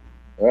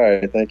 All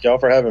right, thank y'all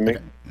for having me.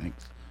 Okay,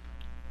 thanks.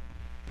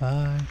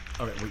 Bye.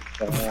 Okay,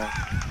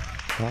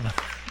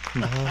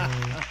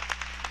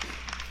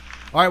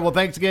 all right, well,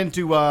 thanks again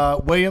to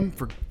William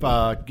for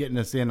getting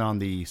us in on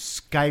the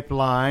Skype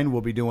line.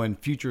 We'll be doing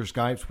future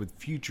Skypes with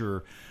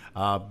future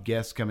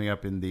guests coming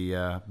up in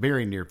the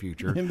very near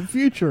future. In the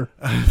future.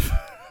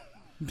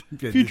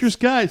 Future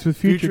Skypes with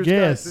future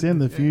guests in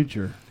the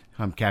future.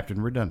 I'm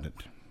Captain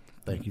Redundant.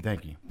 Thank you,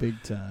 thank you.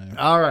 Big time.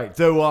 All right,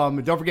 so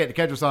don't forget to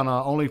catch us on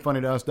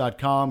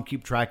onlyfunnytous.com.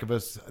 Keep track of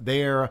us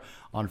there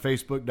on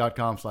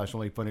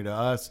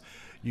facebook.com/onlyfunnytous.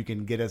 You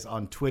can get us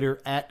on Twitter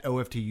at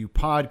OFTU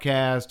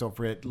Podcast. Don't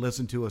forget to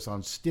listen to us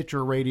on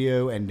Stitcher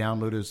Radio and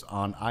download us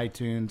on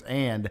iTunes.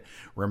 And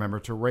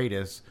remember to rate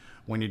us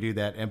when you do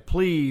that. And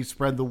please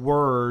spread the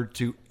word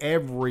to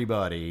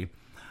everybody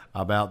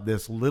about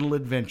this little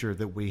adventure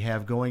that we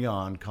have going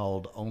on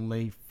called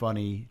Only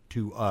Funny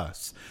to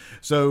Us.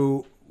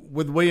 So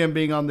with William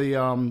being on the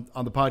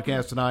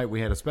podcast tonight,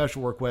 we had a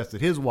special request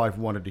that his wife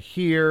wanted to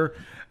hear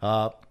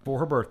for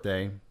her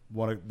birthday.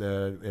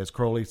 As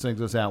Crowley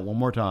sings us out one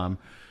more time.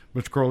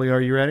 Mr. Crowley,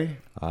 are you ready?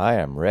 I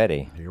am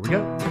ready. Here we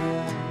go.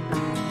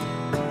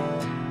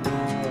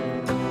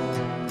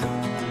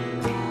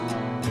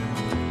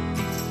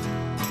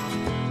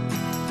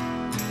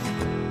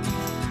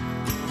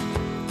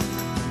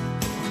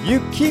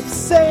 You keep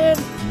saying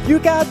you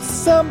got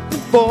something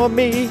for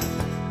me,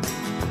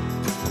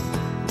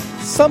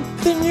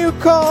 something you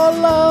call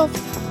love,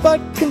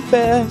 but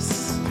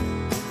confess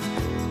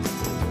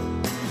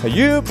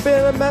you've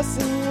been a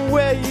messing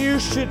where you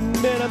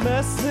shouldn't been a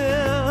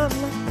messing.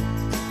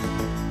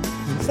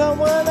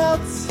 Someone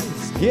else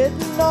is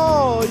getting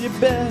all your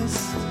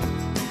best.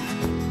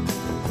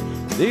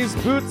 These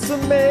boots are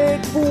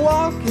made for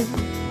walking,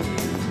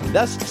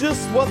 that's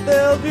just what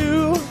they'll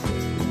do.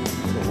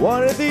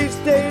 One of these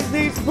days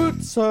these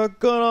boots are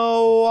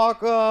gonna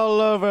walk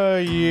all over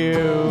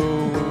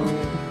you.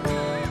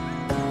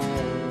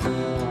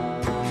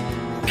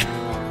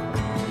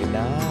 Good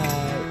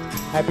night.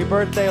 Happy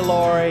birthday,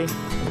 Lori.